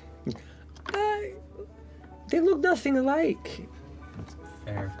 They look nothing alike.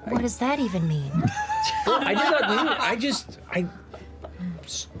 Fair. What does that even mean? I did not mean it.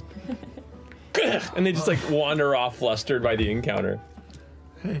 And they just like wander off, flustered by the encounter.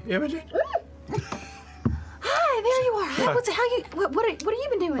 Hey, Imogen? Hi, there you are. What have you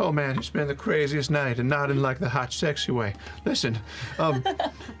been doing? Oh man, it's been the craziest night, and not in like the hot, sexy way. Listen,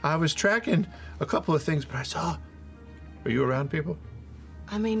 I was tracking a couple of things, but I saw. Are you around people?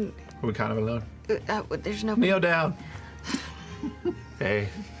 I mean, Are we kind of alone? There's no. Kneel down. Hey,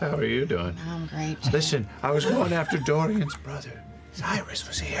 how are you doing? I'm great. Listen, I was going after Dorian's brother. Cyrus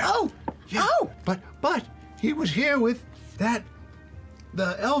was here. Oh! Yeah, but he was here with the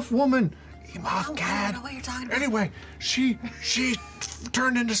elf woman Emoth Gad. I don't know what you're talking about. Anyway, she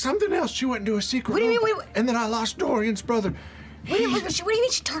turned into something else. She went into a secret room. What do you mean? And then I lost Dorian's brother. What do you mean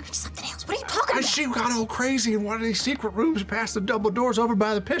she turned into something else? What are you talking about? She got all crazy in one of these secret rooms past the double doors over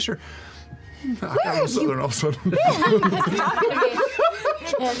by the pisher. Where are you? All of a sudden.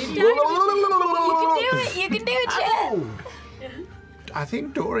 You can do it, Chet. I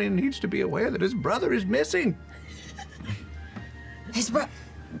think Dorian needs to be aware that his brother is missing. His brother.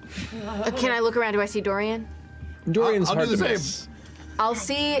 Can I look around? Do I see Dorian? Dorian's I'll hard do to the miss. same. I'll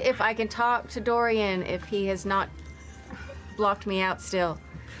see if I can talk to Dorian if he has not blocked me out still.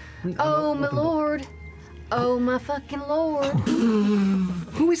 Oh, my lord. Oh, my fucking lord.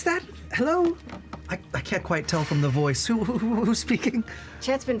 Who is that? Hello? I can't quite tell from the voice. Who's speaking?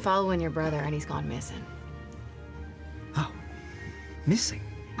 Chet's been following your brother and he's gone missing. Oh, missing?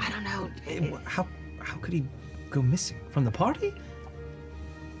 I don't know. How could he go missing? From the party?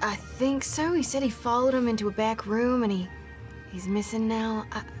 I think so. He said he followed him into a back room and he's missing now.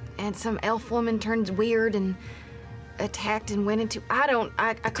 And some elf woman turned weird and attacked and went into. I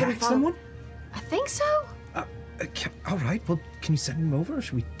couldn't follow. Someone? I think so. All right. Well, can you send him over? Or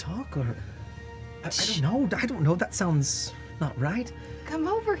should we talk? Or I don't know. I don't know. That sounds not right. Come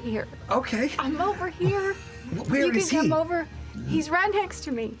over here. Okay. I'm over here. Where you is can he? come over. He's right next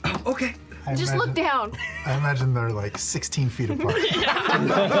to me. Oh, okay. Just look down. I imagine they're like 16 feet apart.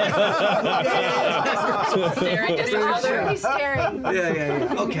 Staring at each other. He's staring.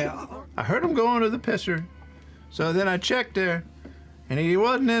 Yeah. Okay. I heard him go into the pisser, so then I checked there, and he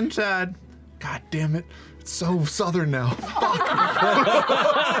wasn't inside. God damn it. It's so southern now.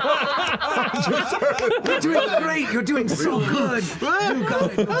 You're doing great. You're doing so good. You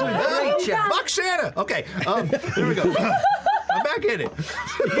got it. You're doing great, Jeff. Fuck Santa. Okay, here we go. I'm back in it.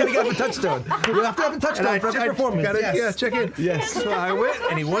 You gotta get a touchdown. You have to have a touchdown for every performance. Yeah, check in. Yes. So I went,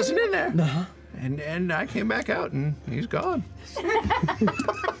 and he wasn't in there. Uh-huh. And I came back out, and he's gone.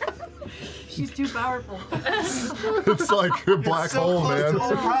 She's too powerful. It's like a black so hole, close man. to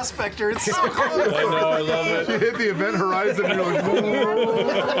Old Prospector. It's so close. I know, I love it. You hit the event horizon and you're like,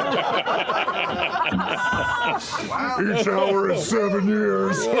 wow. Each hour is 7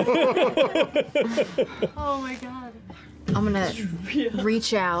 years. Oh my god. I'm gonna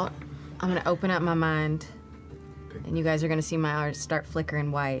reach out. I'm gonna open up my mind, and you guys are gonna see my eyes start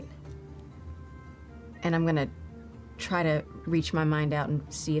flickering white. And I'm gonna try to reach my mind out and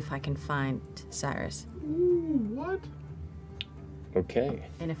see if I can find Cyrus. Ooh, what? Okay.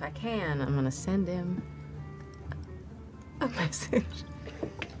 And if I can, I'm gonna send him a message.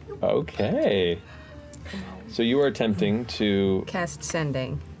 Okay. So you are attempting to Cast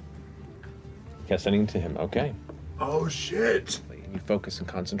sending. cast sending to him. Okay. Oh, shit. You focus and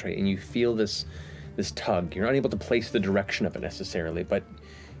concentrate, and you feel this tug. You're not able to place the direction of it necessarily, but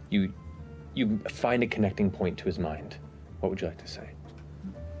you find a connecting point to his mind. What would you like to say?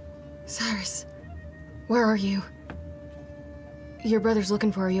 Cyrus, where are you? Your brother's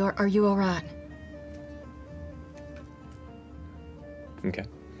looking for you. Are you all right? Okay.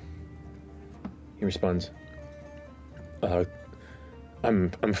 He responds,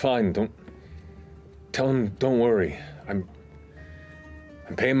 I'm fine. Tell him don't worry. I'm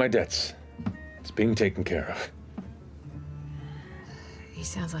paying my debts. It's being taken care of. He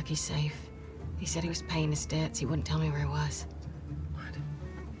sounds like he's safe. He said he was paying his debts. He wouldn't tell me where he was. What?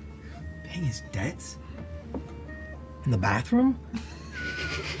 Paying his debts? In the bathroom?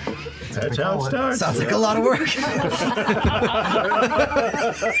 That's how it starts. Sounds like a lot of work.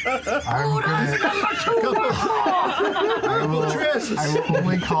 I will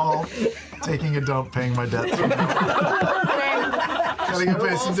only call taking a dump, paying my debts. Gotta go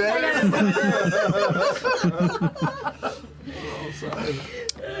pay some debts.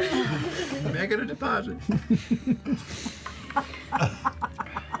 Making a deposit.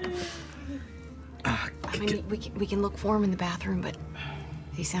 I mean, we can look for him in the bathroom, but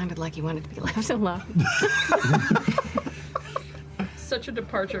he sounded like he wanted to be left alone. Such a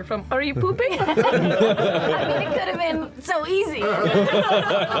departure from, are you pooping? I mean, it could have been so easy. I'm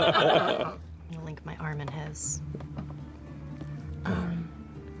gonna link my arm in his.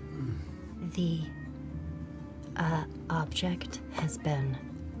 The object has been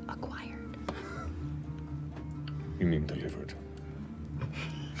acquired. You mean delivered?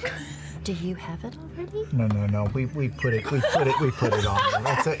 Do you have it already? No. We put it on.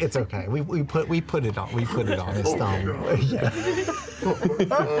 It's okay. We put it on. We put it on his thumb.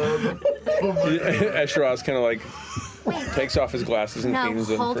 Esheros kind of like takes off his glasses and No, cleans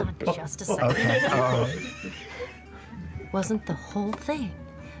them. hold on just a second. Okay. Wasn't the whole thing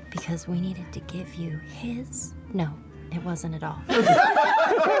because we needed to give you his? No, It wasn't at all.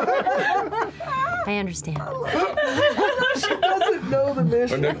 I understand. She doesn't know the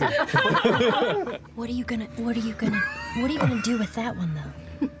mission. What are you gonna do with that one, though?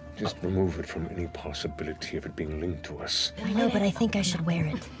 Just remove it from any possibility of it being linked to us. I know, but I think I should wear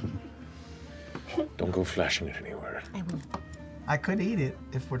it. Don't go flashing it anywhere. I won't. I could eat it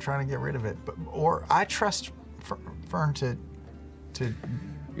if we're trying to get rid of it, or I trust Fearne to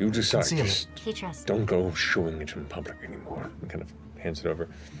You decide. conceal Just it. He trusts. don't go showing it in public anymore. And kind of hands it over.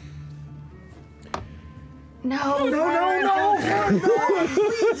 No, Fearne, no,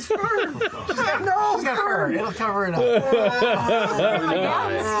 please, Fearne. She's got Fearne. It'll cover it up.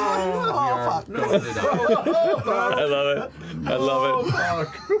 Fuck. I love it. I love it. I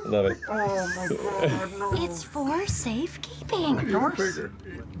love it. Oh my God, no. It's for safekeeping. Of course.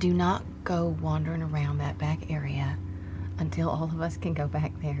 Do not go wandering around that back area until all of us can go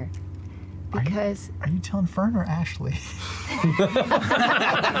back there. Because... Are you telling Fearne or Ashley?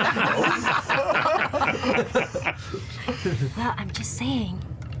 Well, I'm just saying,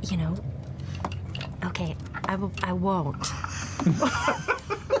 you know. Okay, I won't.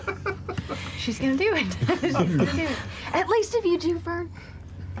 she's gonna do it. She's gonna do it. At least if you do, Fearne,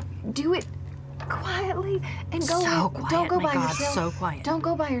 do it quietly and go. So quiet, don't go my by God, yourself. so quiet. Don't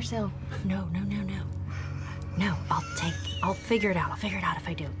go by yourself. No. No, I'll figure it out. I'll figure it out if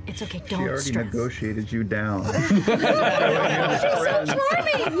I do. It's okay, don't She already stress. negotiated you down. She's so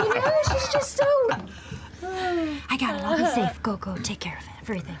charming, you know? She's just so... I got it, I'll be safe. Go, take care of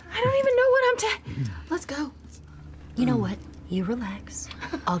everything. I don't even know what I'm Let's go. You know what? You relax.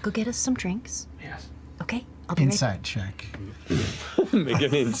 I'll go get us some drinks. Yes. Okay? I'll be Insight check. Make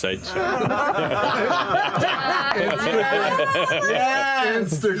an insight check.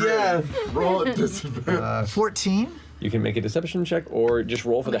 Yes. Roll it disadvantage. 14. You can make a deception check or just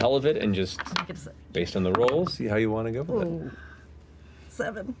roll for the hell of it and just, based on the roll, see how you want to go with it.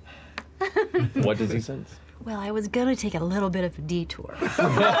 7. What does he sense? Well, I was gonna take a little bit of a detour.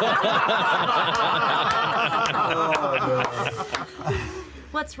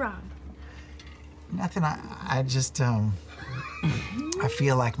 What's wrong? Nothing. I just I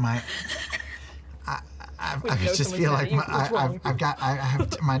feel like my. I just feel like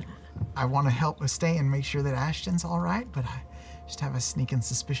I want to help stay and make sure that Ashton's all right, but I just have a sneaking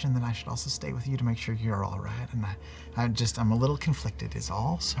suspicion that I should also stay with you to make sure you're all right. And I'm a little conflicted is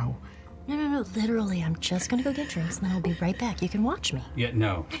all. So. No. Literally, I'm just gonna go get drinks and then I'll be right back. You can watch me. Yeah,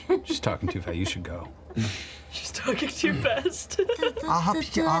 no. She's talking too fast. You should go. She's talking too fast.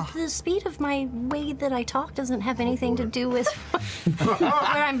 The speed of my way that I talk doesn't have anything to do with what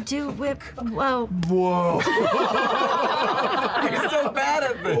I'm due with. Whoa. You're so bad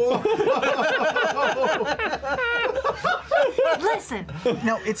at this. Listen.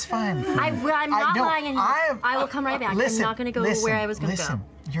 No, it's fine. I'm not lying. I will come right back. Listen, I'm not going to go where I was going to go.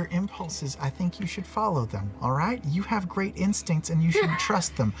 Your impulses, I think you should follow them, all right? You have great instincts and you should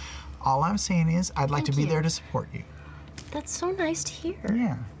trust them. All I'm saying is I'd like to be there to support you. That's so nice to hear.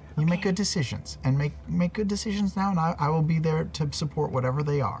 Yeah. You make good decisions and make good decisions now, and I will be there to support whatever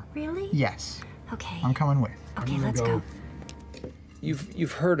they are. Really? Yes. Okay. I'm coming with. Okay, let's go.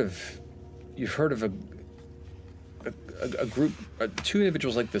 You've heard of a group, two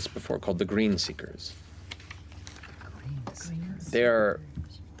individuals like this before called the Green Seekers. They are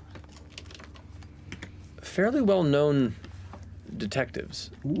fairly well-known detectives.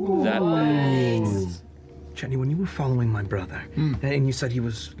 Chetney, when you were following my brother, and you said he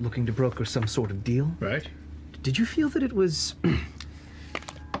was looking to broker some sort of deal, right? Did you feel that it was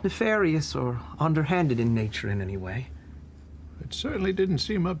nefarious or underhanded in nature in any way? It certainly didn't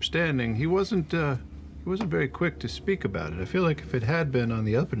seem upstanding. He wasn't very quick to speak about it. I feel like if it had been on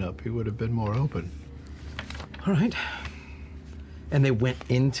the up and up, he would have been more open. All right. And they went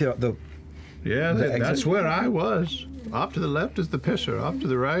into the... Yeah, that's where I was. Off to the left is the pisser. Off to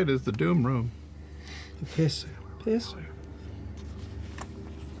the right is the doom room. The pisser.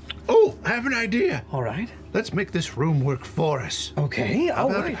 Oh, I have an idea. All right. Let's make this room work for us. Okay, all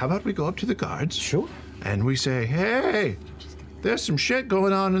right. How about we go up to the guards? Sure. And we say, hey, there's some shit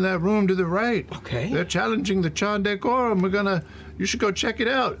going on in that room to the right. Okay. They're challenging the Chan Decorum. You should go check it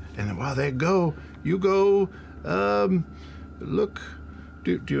out. And then while they go, you go, look,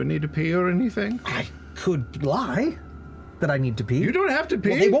 do you need to pee or anything? I could lie that I need to pee. You don't have to pee.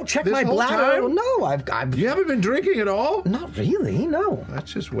 Well, they won't check this my whole bladder. time? No, I've... You haven't been drinking at all? Not really, no.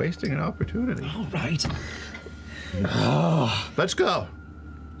 That's just wasting an opportunity. All right. Let's go.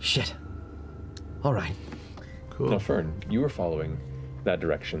 Shit. All right. Cool. Now, Fearne, you were following that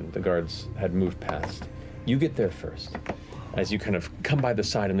direction. The guards had moved past. You get there first. As you kind of come by the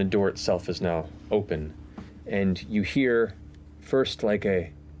side and the door itself is now open, and you hear first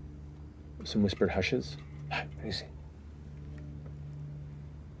like some whispered hushes. Let me see.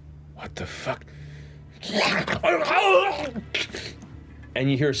 What the fuck? And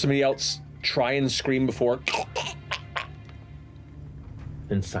you hear somebody else try and scream before.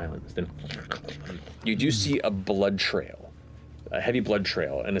 Then silence. Then you do see a blood trail, a heavy blood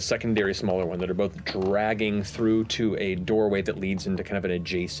trail, and a secondary smaller one that are both dragging through to a doorway that leads into kind of an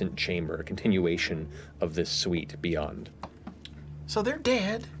adjacent chamber, a continuation of this suite beyond. So they're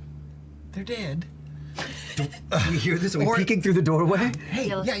dead. They're dead. We hear this? Are we peeking through the doorway? Hey,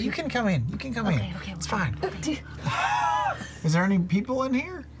 yeah, you can come in. You can come in. Okay, it's fine. Is there any people in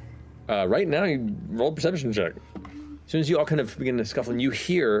here? Right now, you roll a perception check. As soon as you all kind of begin to scuffle, and you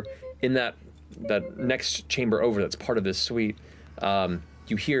hear in that next chamber over that's part of this suite,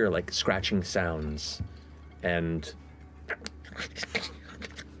 you hear like scratching sounds, and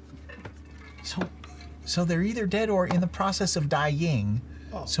so they're either dead or in the process of dying.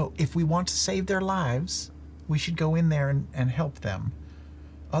 Oh. So if we want to save their lives, we should go in there and help them.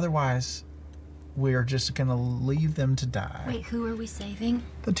 Otherwise, we're just gonna leave them to die. Wait, who are we saving?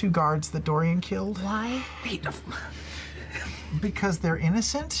 The 2 guards that Dorian killed. Why? Because they're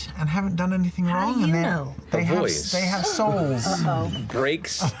innocent and haven't done anything wrong. How do you know? They have souls.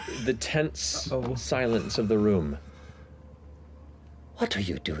 Breaks the tense silence of the room. What are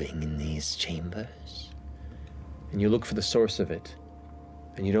you doing in these chambers? And you look for the source of it,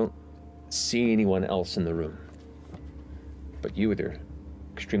 and you don't see anyone else in the room. But you, with your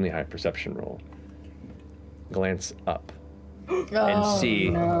extremely high perception roll, glance up and see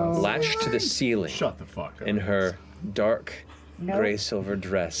latched to the ceiling. Shut the fuck up. In her dark gray silver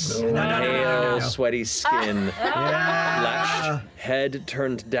dress, pale, sweaty skin, latched head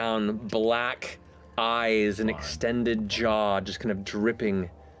turned down, black eyes, an extended jaw, just kind of dripping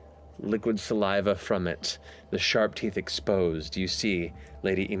liquid saliva from it, the sharp teeth exposed. You see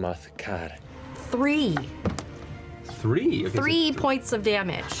Lady Emoth Kar. 3. 3? Okay, 3 points of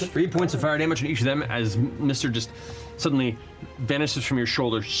damage. 3 points of fire damage on each of them as Mister just suddenly vanishes from your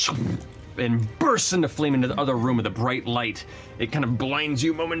shoulder and bursts into flame into the other room with a bright light. It kind of blinds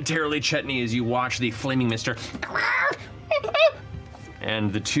you momentarily, Chetney, as you watch the flaming Mister.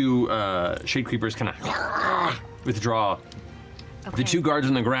 And the 2 shade creepers kind of withdraw. Okay. The 2 guards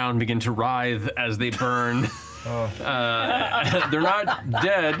on the ground begin to writhe as they burn. They're not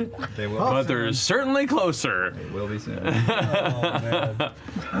dead, but they're certainly closer. They will be soon. As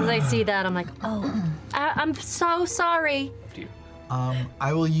I see that, I'm like, I'm so sorry.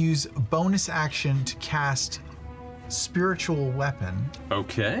 I will use bonus action to cast Spiritual Weapon.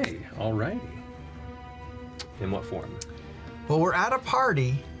 Okay, alrighty. In what form? Well, we're at a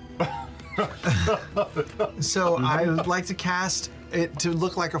party. So I would like to cast it to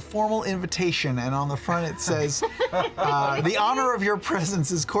look like a formal invitation, and on the front it says, the honor of your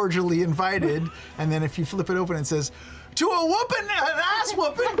presence is cordially invited, and then if you flip it open it says, to a whooping, an ass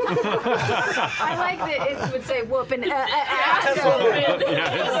whooping. I like that it would say whooping, ass whooping.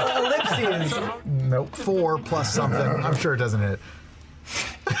 Ellipses. Nope, 4 plus something. I'm sure it doesn't hit.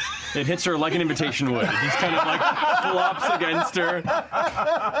 It hits her like an invitation would. It just kind of like flops against her.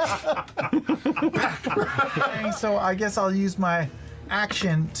 So I guess I'll use my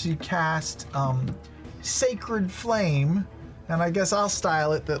action to cast Sacred Flame, and I guess I'll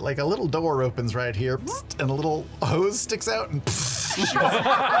style it that like a little door opens right here, and a little hose sticks out, and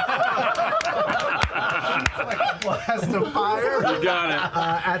like a blast of fire. You got it.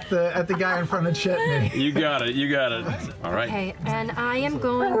 At the guy in front of Chetney. You got it. You got it. All right. Okay, and I am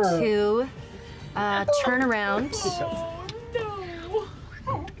going to turn around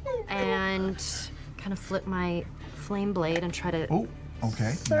and kind of flip my flame blade and try to. Oh,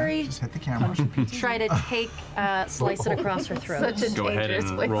 okay. Sorry. Yeah, just hit the camera. Try to take, slice it across her throat. Such a Go ahead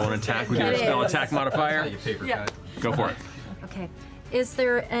and roll an attack with your spell attack modifier. Yeah. Go for it. Okay. Is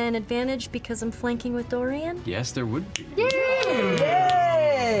there an advantage because I'm flanking with Dorian? Yes, there would be.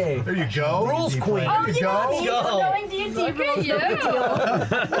 Yay! There you go. Rules queen. Oh, There you yeah, go. he's knowing D&D rules. No big deal.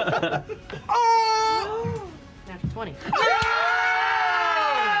 Natural 20.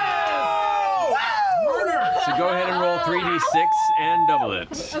 So go ahead and roll 3d6 and double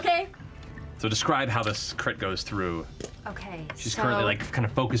it. Okay. So describe how this crit goes through. Okay. She's currently like kind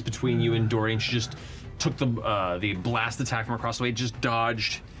of focused between you and Dorian. She just took the blast attack from across the way, just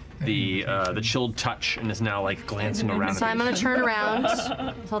dodged the chilled touch, and is now like glancing around. So I'm gonna turn around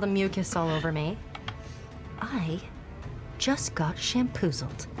with all the mucus all over me. I just got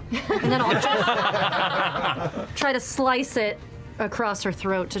shampoozled. And then I'll just try to slice it across her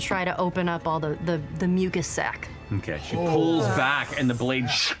throat to try to open up all the mucus sac. Okay, she pulls back and the blade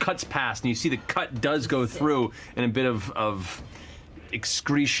cuts past, and you see the cut does go through, and a bit of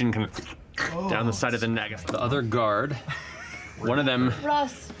excretion kind of down the side of the neck. The other guard, one of them,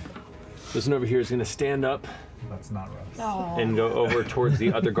 Russ. this one over here is going to stand up. That's not Russ. Oh. And go over towards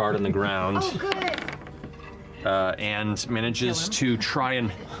the other guard on the ground. Oh, good. And manages to try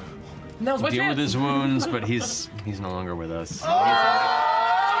and Now's my deal with chance. his wounds, but he's no longer with us.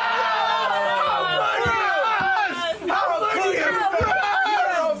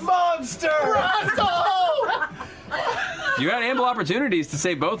 You had ample opportunities to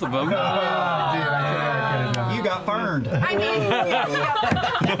save both of them. You got burned. I mean,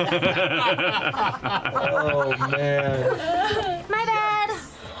 Oh, man. my bad.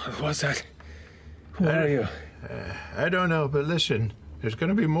 What was that? Where are you? I don't know, but listen, there's going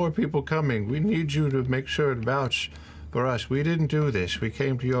to be more people coming. We need you to make sure to vouch for us. We didn't do this. We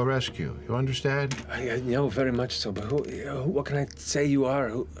came to your rescue. You understand? I know very much so, but what can I say you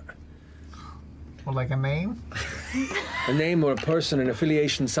are? Well, like a name? A name or a person, an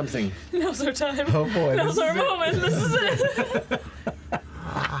affiliation, something. Now's our time. Oh boy. Now's our moment. This is it.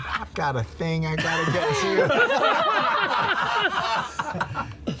 I've got a thing I gotta get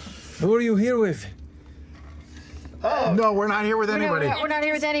to. Who are you here with? Oh. No, we're not here with anybody. We're not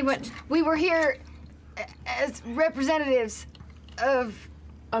here with anyone. We were here as representatives of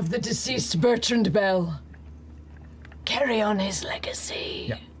the deceased Bertrand Bell. Carry on his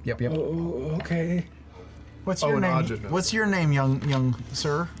legacy. Yep. Oh, okay. What's your name? What's your name, young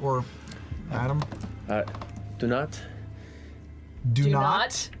sir or madam? Do not. Do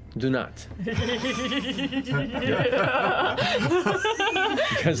not. Do not.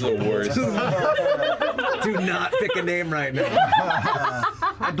 Because of the words. Do not pick a name right now.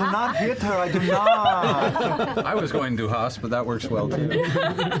 I do not hit her. I do not. I was going to Haas, but that works well too.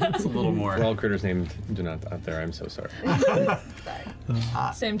 It's a little more. For all critters named Do Not out there, I'm so sorry.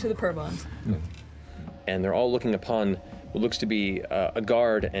 Same to the Purbons. And they're all looking upon what looks to be a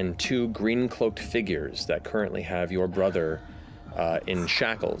guard and two green-cloaked figures that currently have your brother in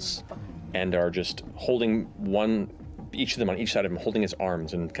shackles and are just holding each of them on each side of him, holding his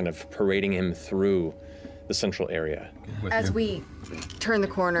arms and kind of parading him through the central area. As we turn the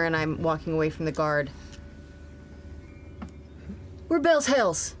corner and I'm walking away from the guard. We're Bell's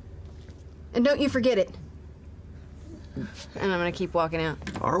Hills. And don't you forget it. And I'm gonna keep walking out.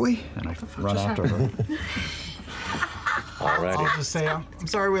 Are we? And I run after her. Alrighty. I'll just say, I'm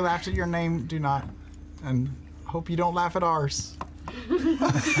sorry we laughed at your name, do not. And hope you don't laugh at ours.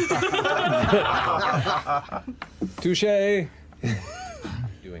 Touche.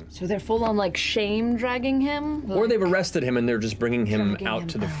 So they're full on like shame dragging him? Or they've arrested him and they're just bringing him Dragging out him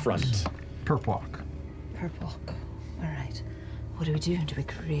to the out. front. Perp walk. Purple. All right. What do we do? Do we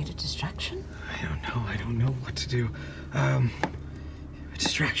create a distraction? I don't know what to do.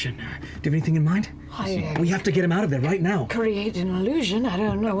 Distraction. Do you have anything in mind? We have to get him out of there right now. Create an illusion? I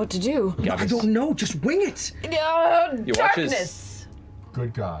don't know what to do. I don't know. Just wing it. You watch as- Darkness.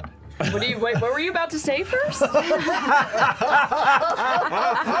 Good God. Wait, what were you about to say first? No,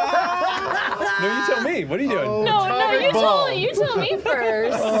 you tell me. What are you doing? No, you tell me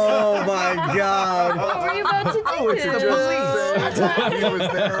first. Oh my God. What were you about to do? Oh, it's the police. He was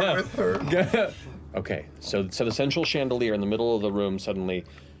there with her. Okay, so the central chandelier in the middle of the room suddenly,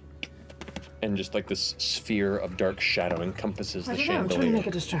 and just like this sphere of dark shadow encompasses the I'm chandelier. trying to make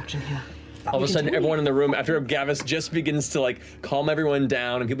a distraction here. All of a sudden, everyone in the room, after Gavis just begins to like calm everyone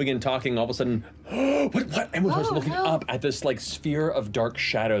down and people begin talking, all of a sudden, what? Everyone starts looking up at this like sphere of dark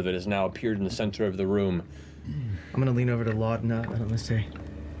shadow that has now appeared in the center of the room. I'm gonna lean over to Laudna and I'm gonna say,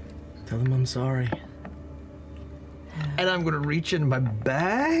 tell them I'm sorry. And I'm gonna reach in my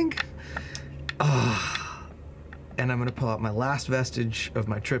bag. And I'm gonna pull out my last vestige of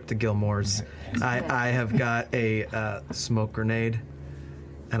my trip to Gilmore's. I have got a smoke grenade.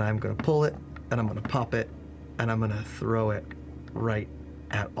 And I'm gonna pull it, and I'm gonna pop it, and I'm gonna throw it right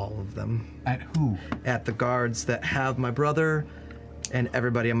at all of them. At who? At the guards that have my brother, and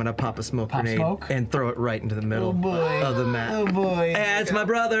everybody. I'm gonna pop a smoke grenade and throw it right into the middle of the mat. Oh boy. And it's my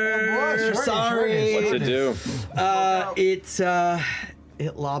brother. Sorry. What's it do?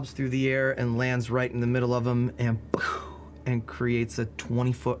 It lobs through the air and lands right in the middle of them, and creates a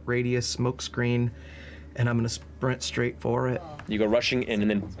 20-foot radius smoke screen. And I'm gonna sprint straight for it. You go rushing in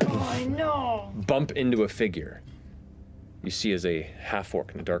and then bump into a figure. You see as a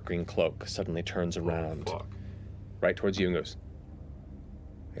half-orc in a dark green cloak suddenly turns around right towards you and goes,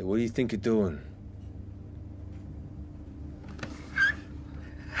 "Hey, what do you think you're doing?"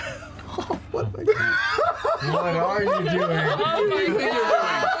 What are you doing? Oh my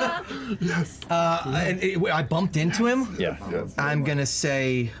God. Yes. I bumped into him. Yeah. Yes. I'm gonna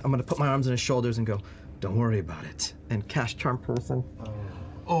put my arms on his shoulders and go, "Don't worry about it," and cast Charm Person.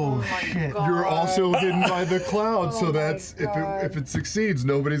 Oh shit! You're also hidden by the cloud, so that's if it succeeds,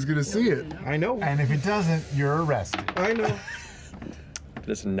 nobody's gonna see it. I know. And if it doesn't, you're arrested. I know.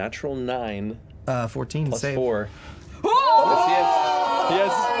 It's a natural 9. 14 plus save. 4. Oh!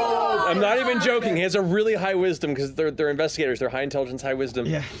 Yes. I'm not even joking. He has a really high wisdom because they're investigators. They're high intelligence, high wisdom.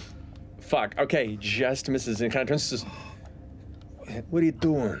 Yeah. Fuck. Okay, just misses and kind of turns to. What are you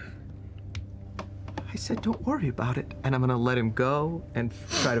doing? I said, "Don't worry about it," and I'm gonna let him go and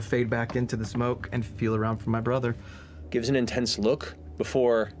try to fade back into the smoke and feel around for my brother. Gives an intense look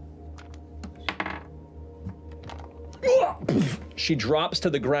before she drops to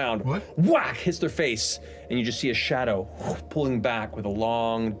the ground. What? Whack! Hits their face, and you just see a shadow pulling back with a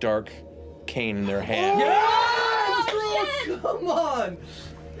long, dark cane in their hand. Yes! Come on!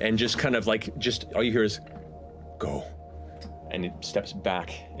 And just kind of like, all you hear is, "Go," and it steps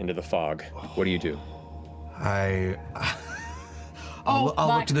back into the fog. What do you do? I'll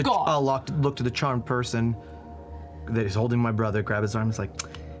look to the charmed person that is holding my brother, grab his arm, and is like,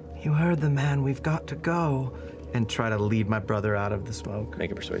 "You heard the man, we've got to go," and try to lead my brother out of the smoke.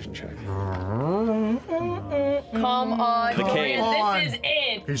 Make a persuasion check. Come on, The cane. Dorian, this is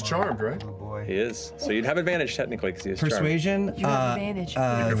it. He's charmed, right? Oh boy. He is. So you'd have advantage technically because he is charmed. Persuasion. You have advantage.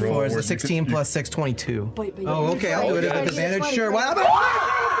 4 is a 16 plus 6, 22. But Oh, okay, I'll do it with advantage. Sure. Why?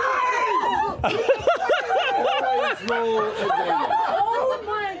 Oh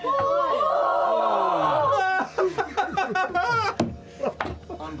my god!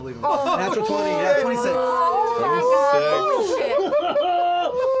 Unbelievable. Natural 20, yeah, 26.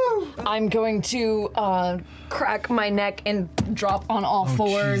 I'm going to crack my neck and drop on all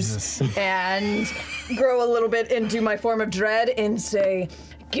fours and grow a little bit into my form of dread and say,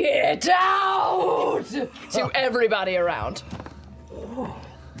 "Get out!" to everybody around.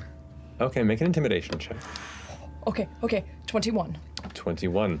 Okay, make an intimidation check. Okay, 21.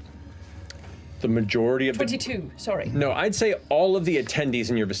 21. The majority of 22, sorry. No, I'd say all of the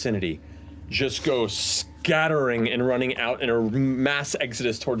attendees in your vicinity just go scattering and running out in a mass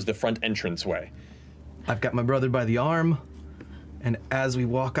exodus towards the front entranceway. I've got my brother by the arm, and as we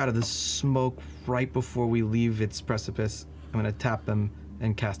walk out of the smoke right before we leave its precipice, I'm gonna tap him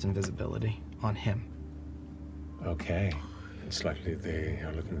and cast invisibility on him. Okay. It's likely they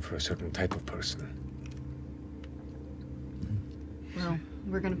are looking for a certain type of person. Well,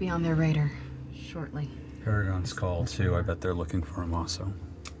 we're going to be on their radar shortly. Paragon's call too. I bet they're looking for him also.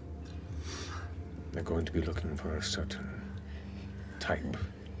 They're going to be looking for a certain type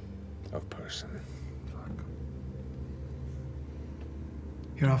of person.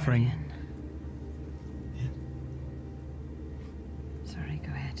 You're offering. Sorry,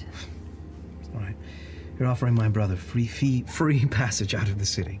 go ahead. It's all right. You're offering my brother free passage out of the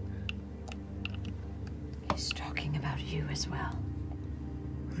city. He's talking about you as well.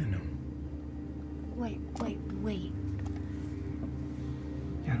 I know. Wait.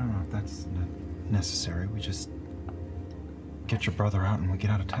 Yeah, I don't know if that's necessary. We just get your brother out and we get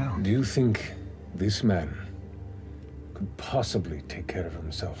out of town. Do you think this man could possibly take care of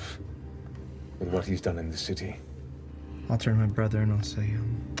himself with what he's done in the city? I'll turn to my brother and I'll say,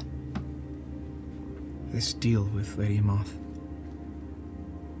 this deal with Lady Emoth,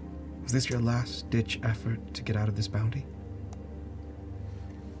 was this your last-ditch effort to get out of this bounty?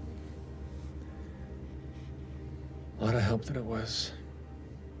 A lot of help that it was.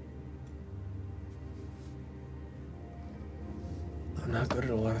 I'm not good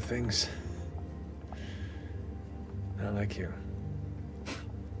at a lot of things. Not like you.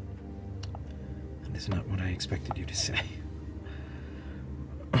 That is not what I expected you to say.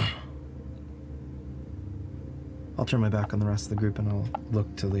 I'll turn my back on the rest of the group and I'll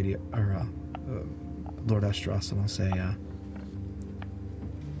look to Lord Ashton and I'll say,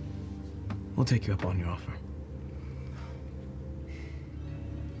 we'll take you up on your offer.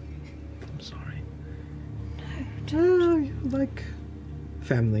 I'm sorry. You're like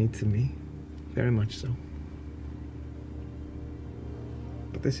family to me, very much so.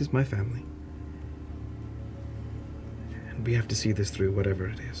 But this is my family. And we have to see this through, whatever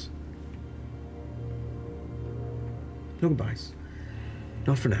it is. No goodbyes.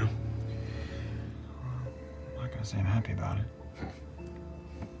 Not for now. I'm not gonna say I'm happy about it.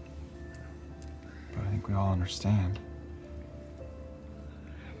 But I think we all understand.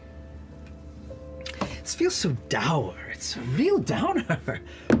 This feels so dour. It's a real downer.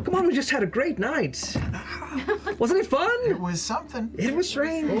 Come on, we just had a great night. Wasn't it fun? It was something. It was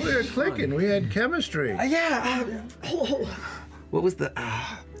strange. Oh, we were clicking. We had chemistry. What was the...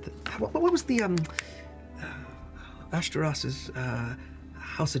 what was the Ashtoras's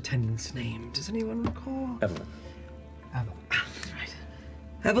house attendant's name? Does anyone recall? Evelyn. Evelyn. That's right.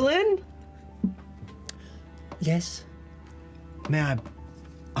 Evelyn? Yes? May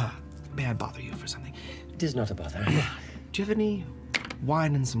I bother you for something? It is not a bother. Do you have any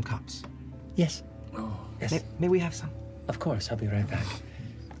wine and some cups? Yes. Oh, yes. May we have some? Of course, I'll be right back.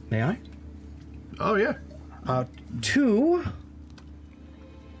 May I? Oh, yeah. To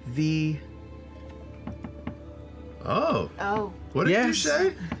the... Oh. Oh. What did you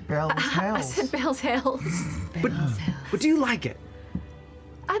say? Bell's I said Bell's Hells. But do you like it?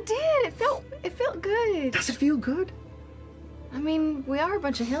 I did. It felt good. Does it feel good? I mean, we are a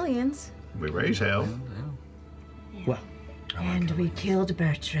bunch of Hellions. We raise hell. Well. And we killed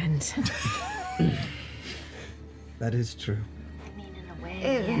Bertrand. That is true.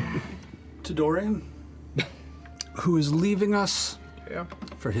 To Dorian, who is leaving us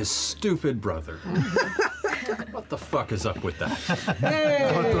for his stupid brother. What the fuck is up with that?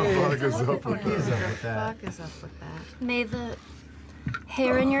 What the fuck is up with Fuck is up with that? May the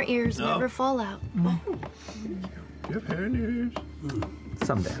hair in your ears never fall out. You have hair in your ears?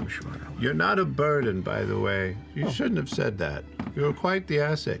 Someday, I'm sure. You're not a burden, by the way. You shouldn't have said that. You're quite the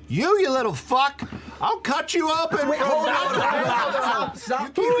asset. You little fuck! I'll cut you open. Wait, hold on.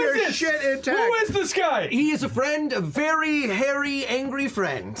 Stop. Keep your shit intact. Who is this guy? He is a friend, a very hairy, angry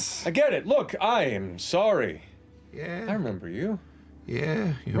friend. I get it. Look, I am sorry. Yeah. I remember you.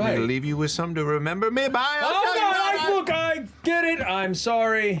 Yeah. You want me to leave you with something to remember me by? Look, I get it. I'm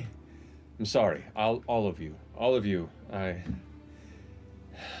sorry. I'm sorry. All of you. I'm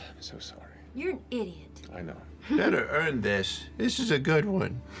so sorry. You're an idiot. I know. Better earn this. This is a good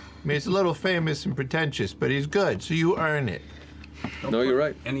one. I mean, it's a little famous and pretentious, but he's good, so you earn it. No, you're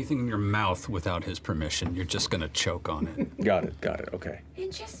right. Anything in your mouth without his permission, you're just gonna choke on it. Got it, okay.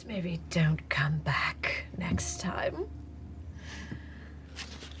 And just maybe don't come back next time.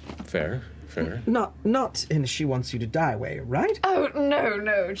 Fair. Not in she wants you to die way, right? Oh,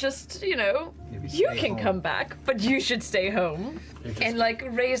 no. Just, you can come back, but you should stay home and,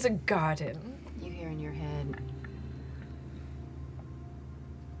 raise a garden. You hear in your head,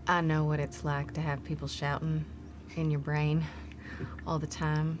 I know what it's like to have people shouting in your brain all the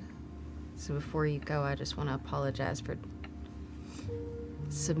time. So before you go, I just want to apologize for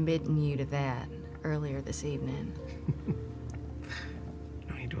submitting you to that earlier this evening.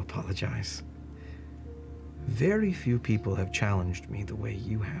 No need to apologize. Very few people have challenged me the way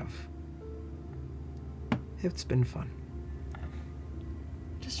you have. It's been fun.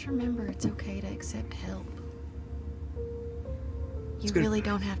 Just remember, it's okay to accept help. You good really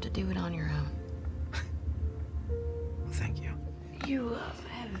don't have to do it on your own. Well, thank you. You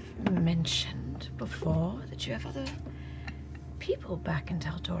have mentioned before that you have other people back in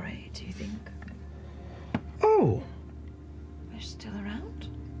Taldore, do you think? Oh! They're still around?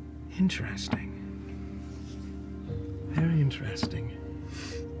 Interesting. Very interesting.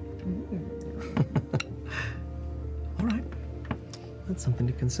 All right. That's something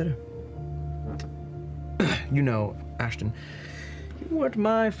to consider. You know, Ashton, you weren't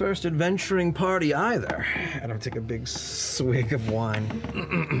my first adventuring party either. I don't take a big swig of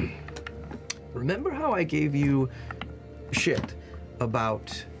wine. Remember how I gave you shit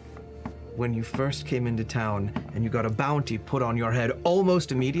about when you first came into town and you got a bounty put on your head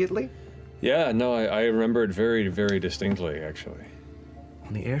almost immediately? Yeah, no, I remember it very, very distinctly, actually.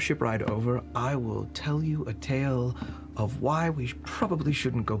 On the airship ride over, I will tell you a tale of why we probably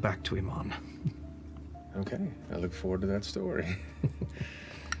shouldn't go back to Iman. Okay, I look forward to that story.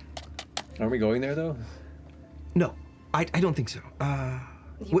 Aren't we going there, though? No, I don't think so.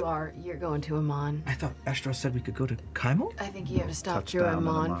 You're going to Amon. I thought Astro said we could go to Kaimel? I think you have to stop through Touchdown on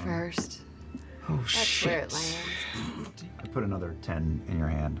Amon Amon. first. Oh, That's shit. where it lands. I put another 10 in your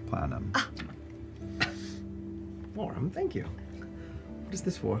hand, platinum. Moram, thank you. What is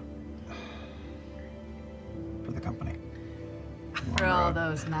this for? For the company. For all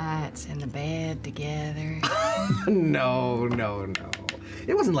those nights in the bed together. No.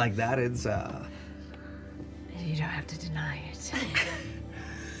 It wasn't like that. It's, You don't have to deny it.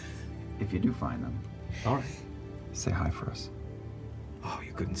 If you do find them, all right. Say hi for us. Oh,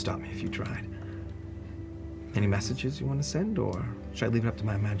 you couldn't stop me if you tried. Any messages you want to send, or should I leave it up to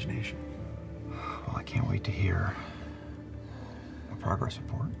my imagination? Well, I can't wait to hear a progress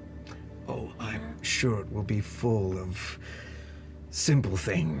report. Oh, I'm sure it will be full of simple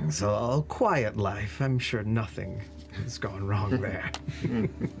things. A quiet life. I'm sure nothing has gone wrong there.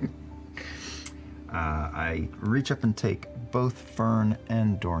 I reach up and take both Fearne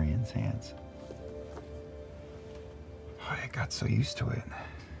and Dorian's hands. Oh, I got so used to it.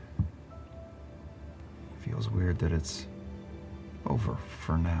 feels weird that it's over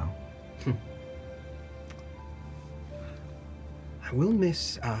for now. I will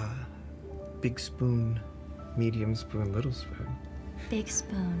miss big spoon, medium spoon, little spoon. Big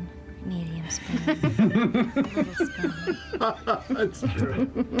spoon, medium spoon, little spoon. That's true.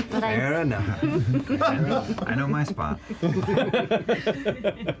 But Fair enough. I know my spot.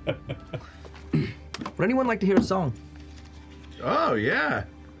 Would anyone like to hear a song? Oh, yeah.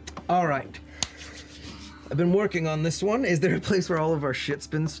 All right. I've been working on this one. Is there a place where all of our shit's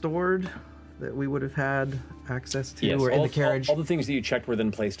been stored that we would have had access to, Yes, or in the carriage? All the things that you checked were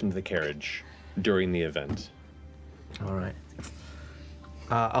then placed into the carriage during the event. All right.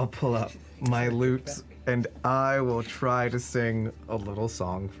 I'll pull up my lute and I will try to sing a little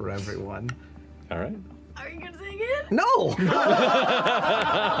song for everyone. All right. Are you gonna sing it? No!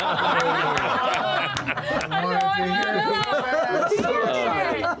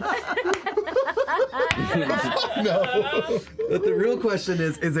 No. But the real question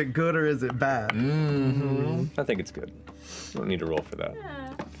is it good or is it bad? I think it's good. You don't need to roll for that.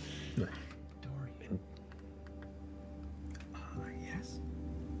 Yes.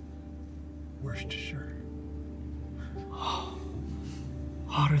 Worcestershire.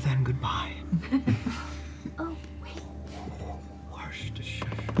 Hotter than goodbye. Oh, wait. Worcestershire.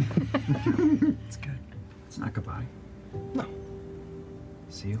 It's good. It's not goodbye. No.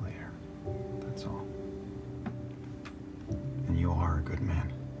 See you later. That's all. And you are a good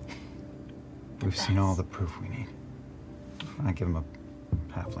man. We've seen all the proof we need. I give him a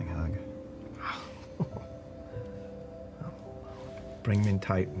halfling hug. Bring him in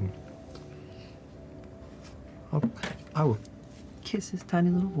tight and I will kiss his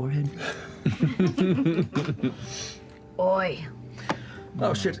tiny little forehead. Oi,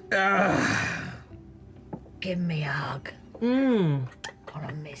 Oh shit. give me a hug. Mm.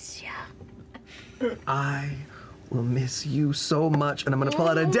 Gonna miss ya. I will miss you so much, and I'm gonna pull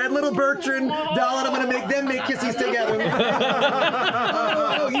out a dead little Bertrand doll, and I'm gonna make them make kisses together.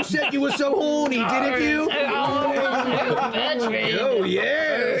 Oh, you said you were so horny, didn't you? Oh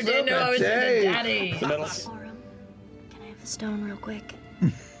yeah. You didn't know I was a daddy. Can I have the stone real quick?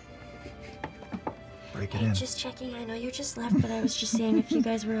 Break it Hey, in. just checking. I know you just left, but I was just seeing if you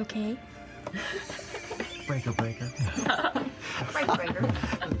guys were okay. Breaker, breaker. Breaker.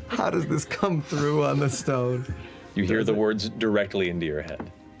 How does this come through on the stone? You hear the words directly into your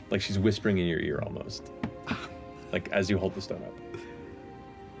head. Like she's whispering in your ear almost. Like as you hold the stone up.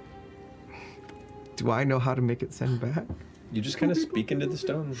 Do I know how to make it send back? You just kind of speak into the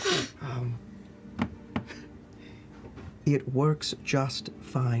stone. It works just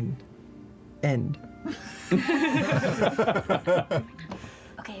fine. End.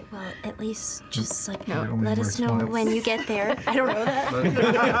 Okay, well, at least just like No, it only let us works know once. when you get there. I don't know that. Let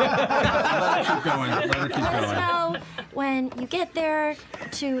her keep going. Let her keep Let us going. know when you get there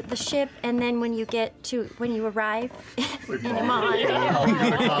to the ship, and then when you arrive in Amon. Yeah.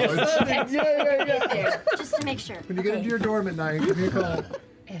 Just to make sure. When you get into your dorm at night, give me a call.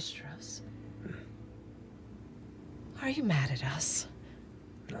 Estros, are you mad at us?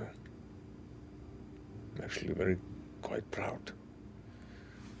 No. I'm actually very quite proud.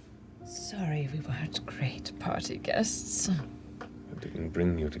 Sorry we weren't great party guests. I didn't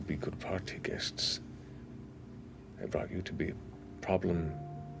bring you to be good party guests. I brought you to be problem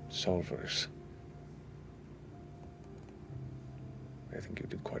solvers. I think you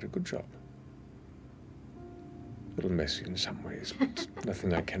did quite a good job. A little messy in some ways, but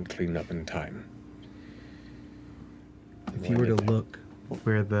nothing I can't clean up in time. If you were to look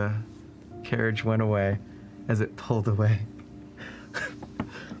where the carriage went away as it pulled away,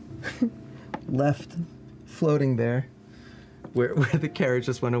 left floating there, where the carriage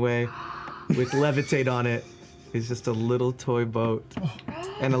just went away, with levitate on it, is just a little toy boat.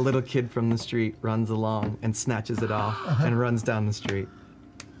 And a little kid from the street runs along and snatches it off and runs down the street.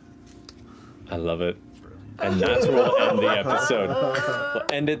 I love it. And that's where we'll end the episode. We'll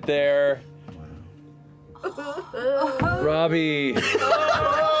end it there. Robbie.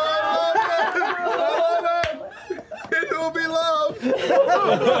 It will be love.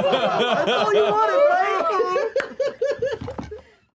 That's all you wanted, right?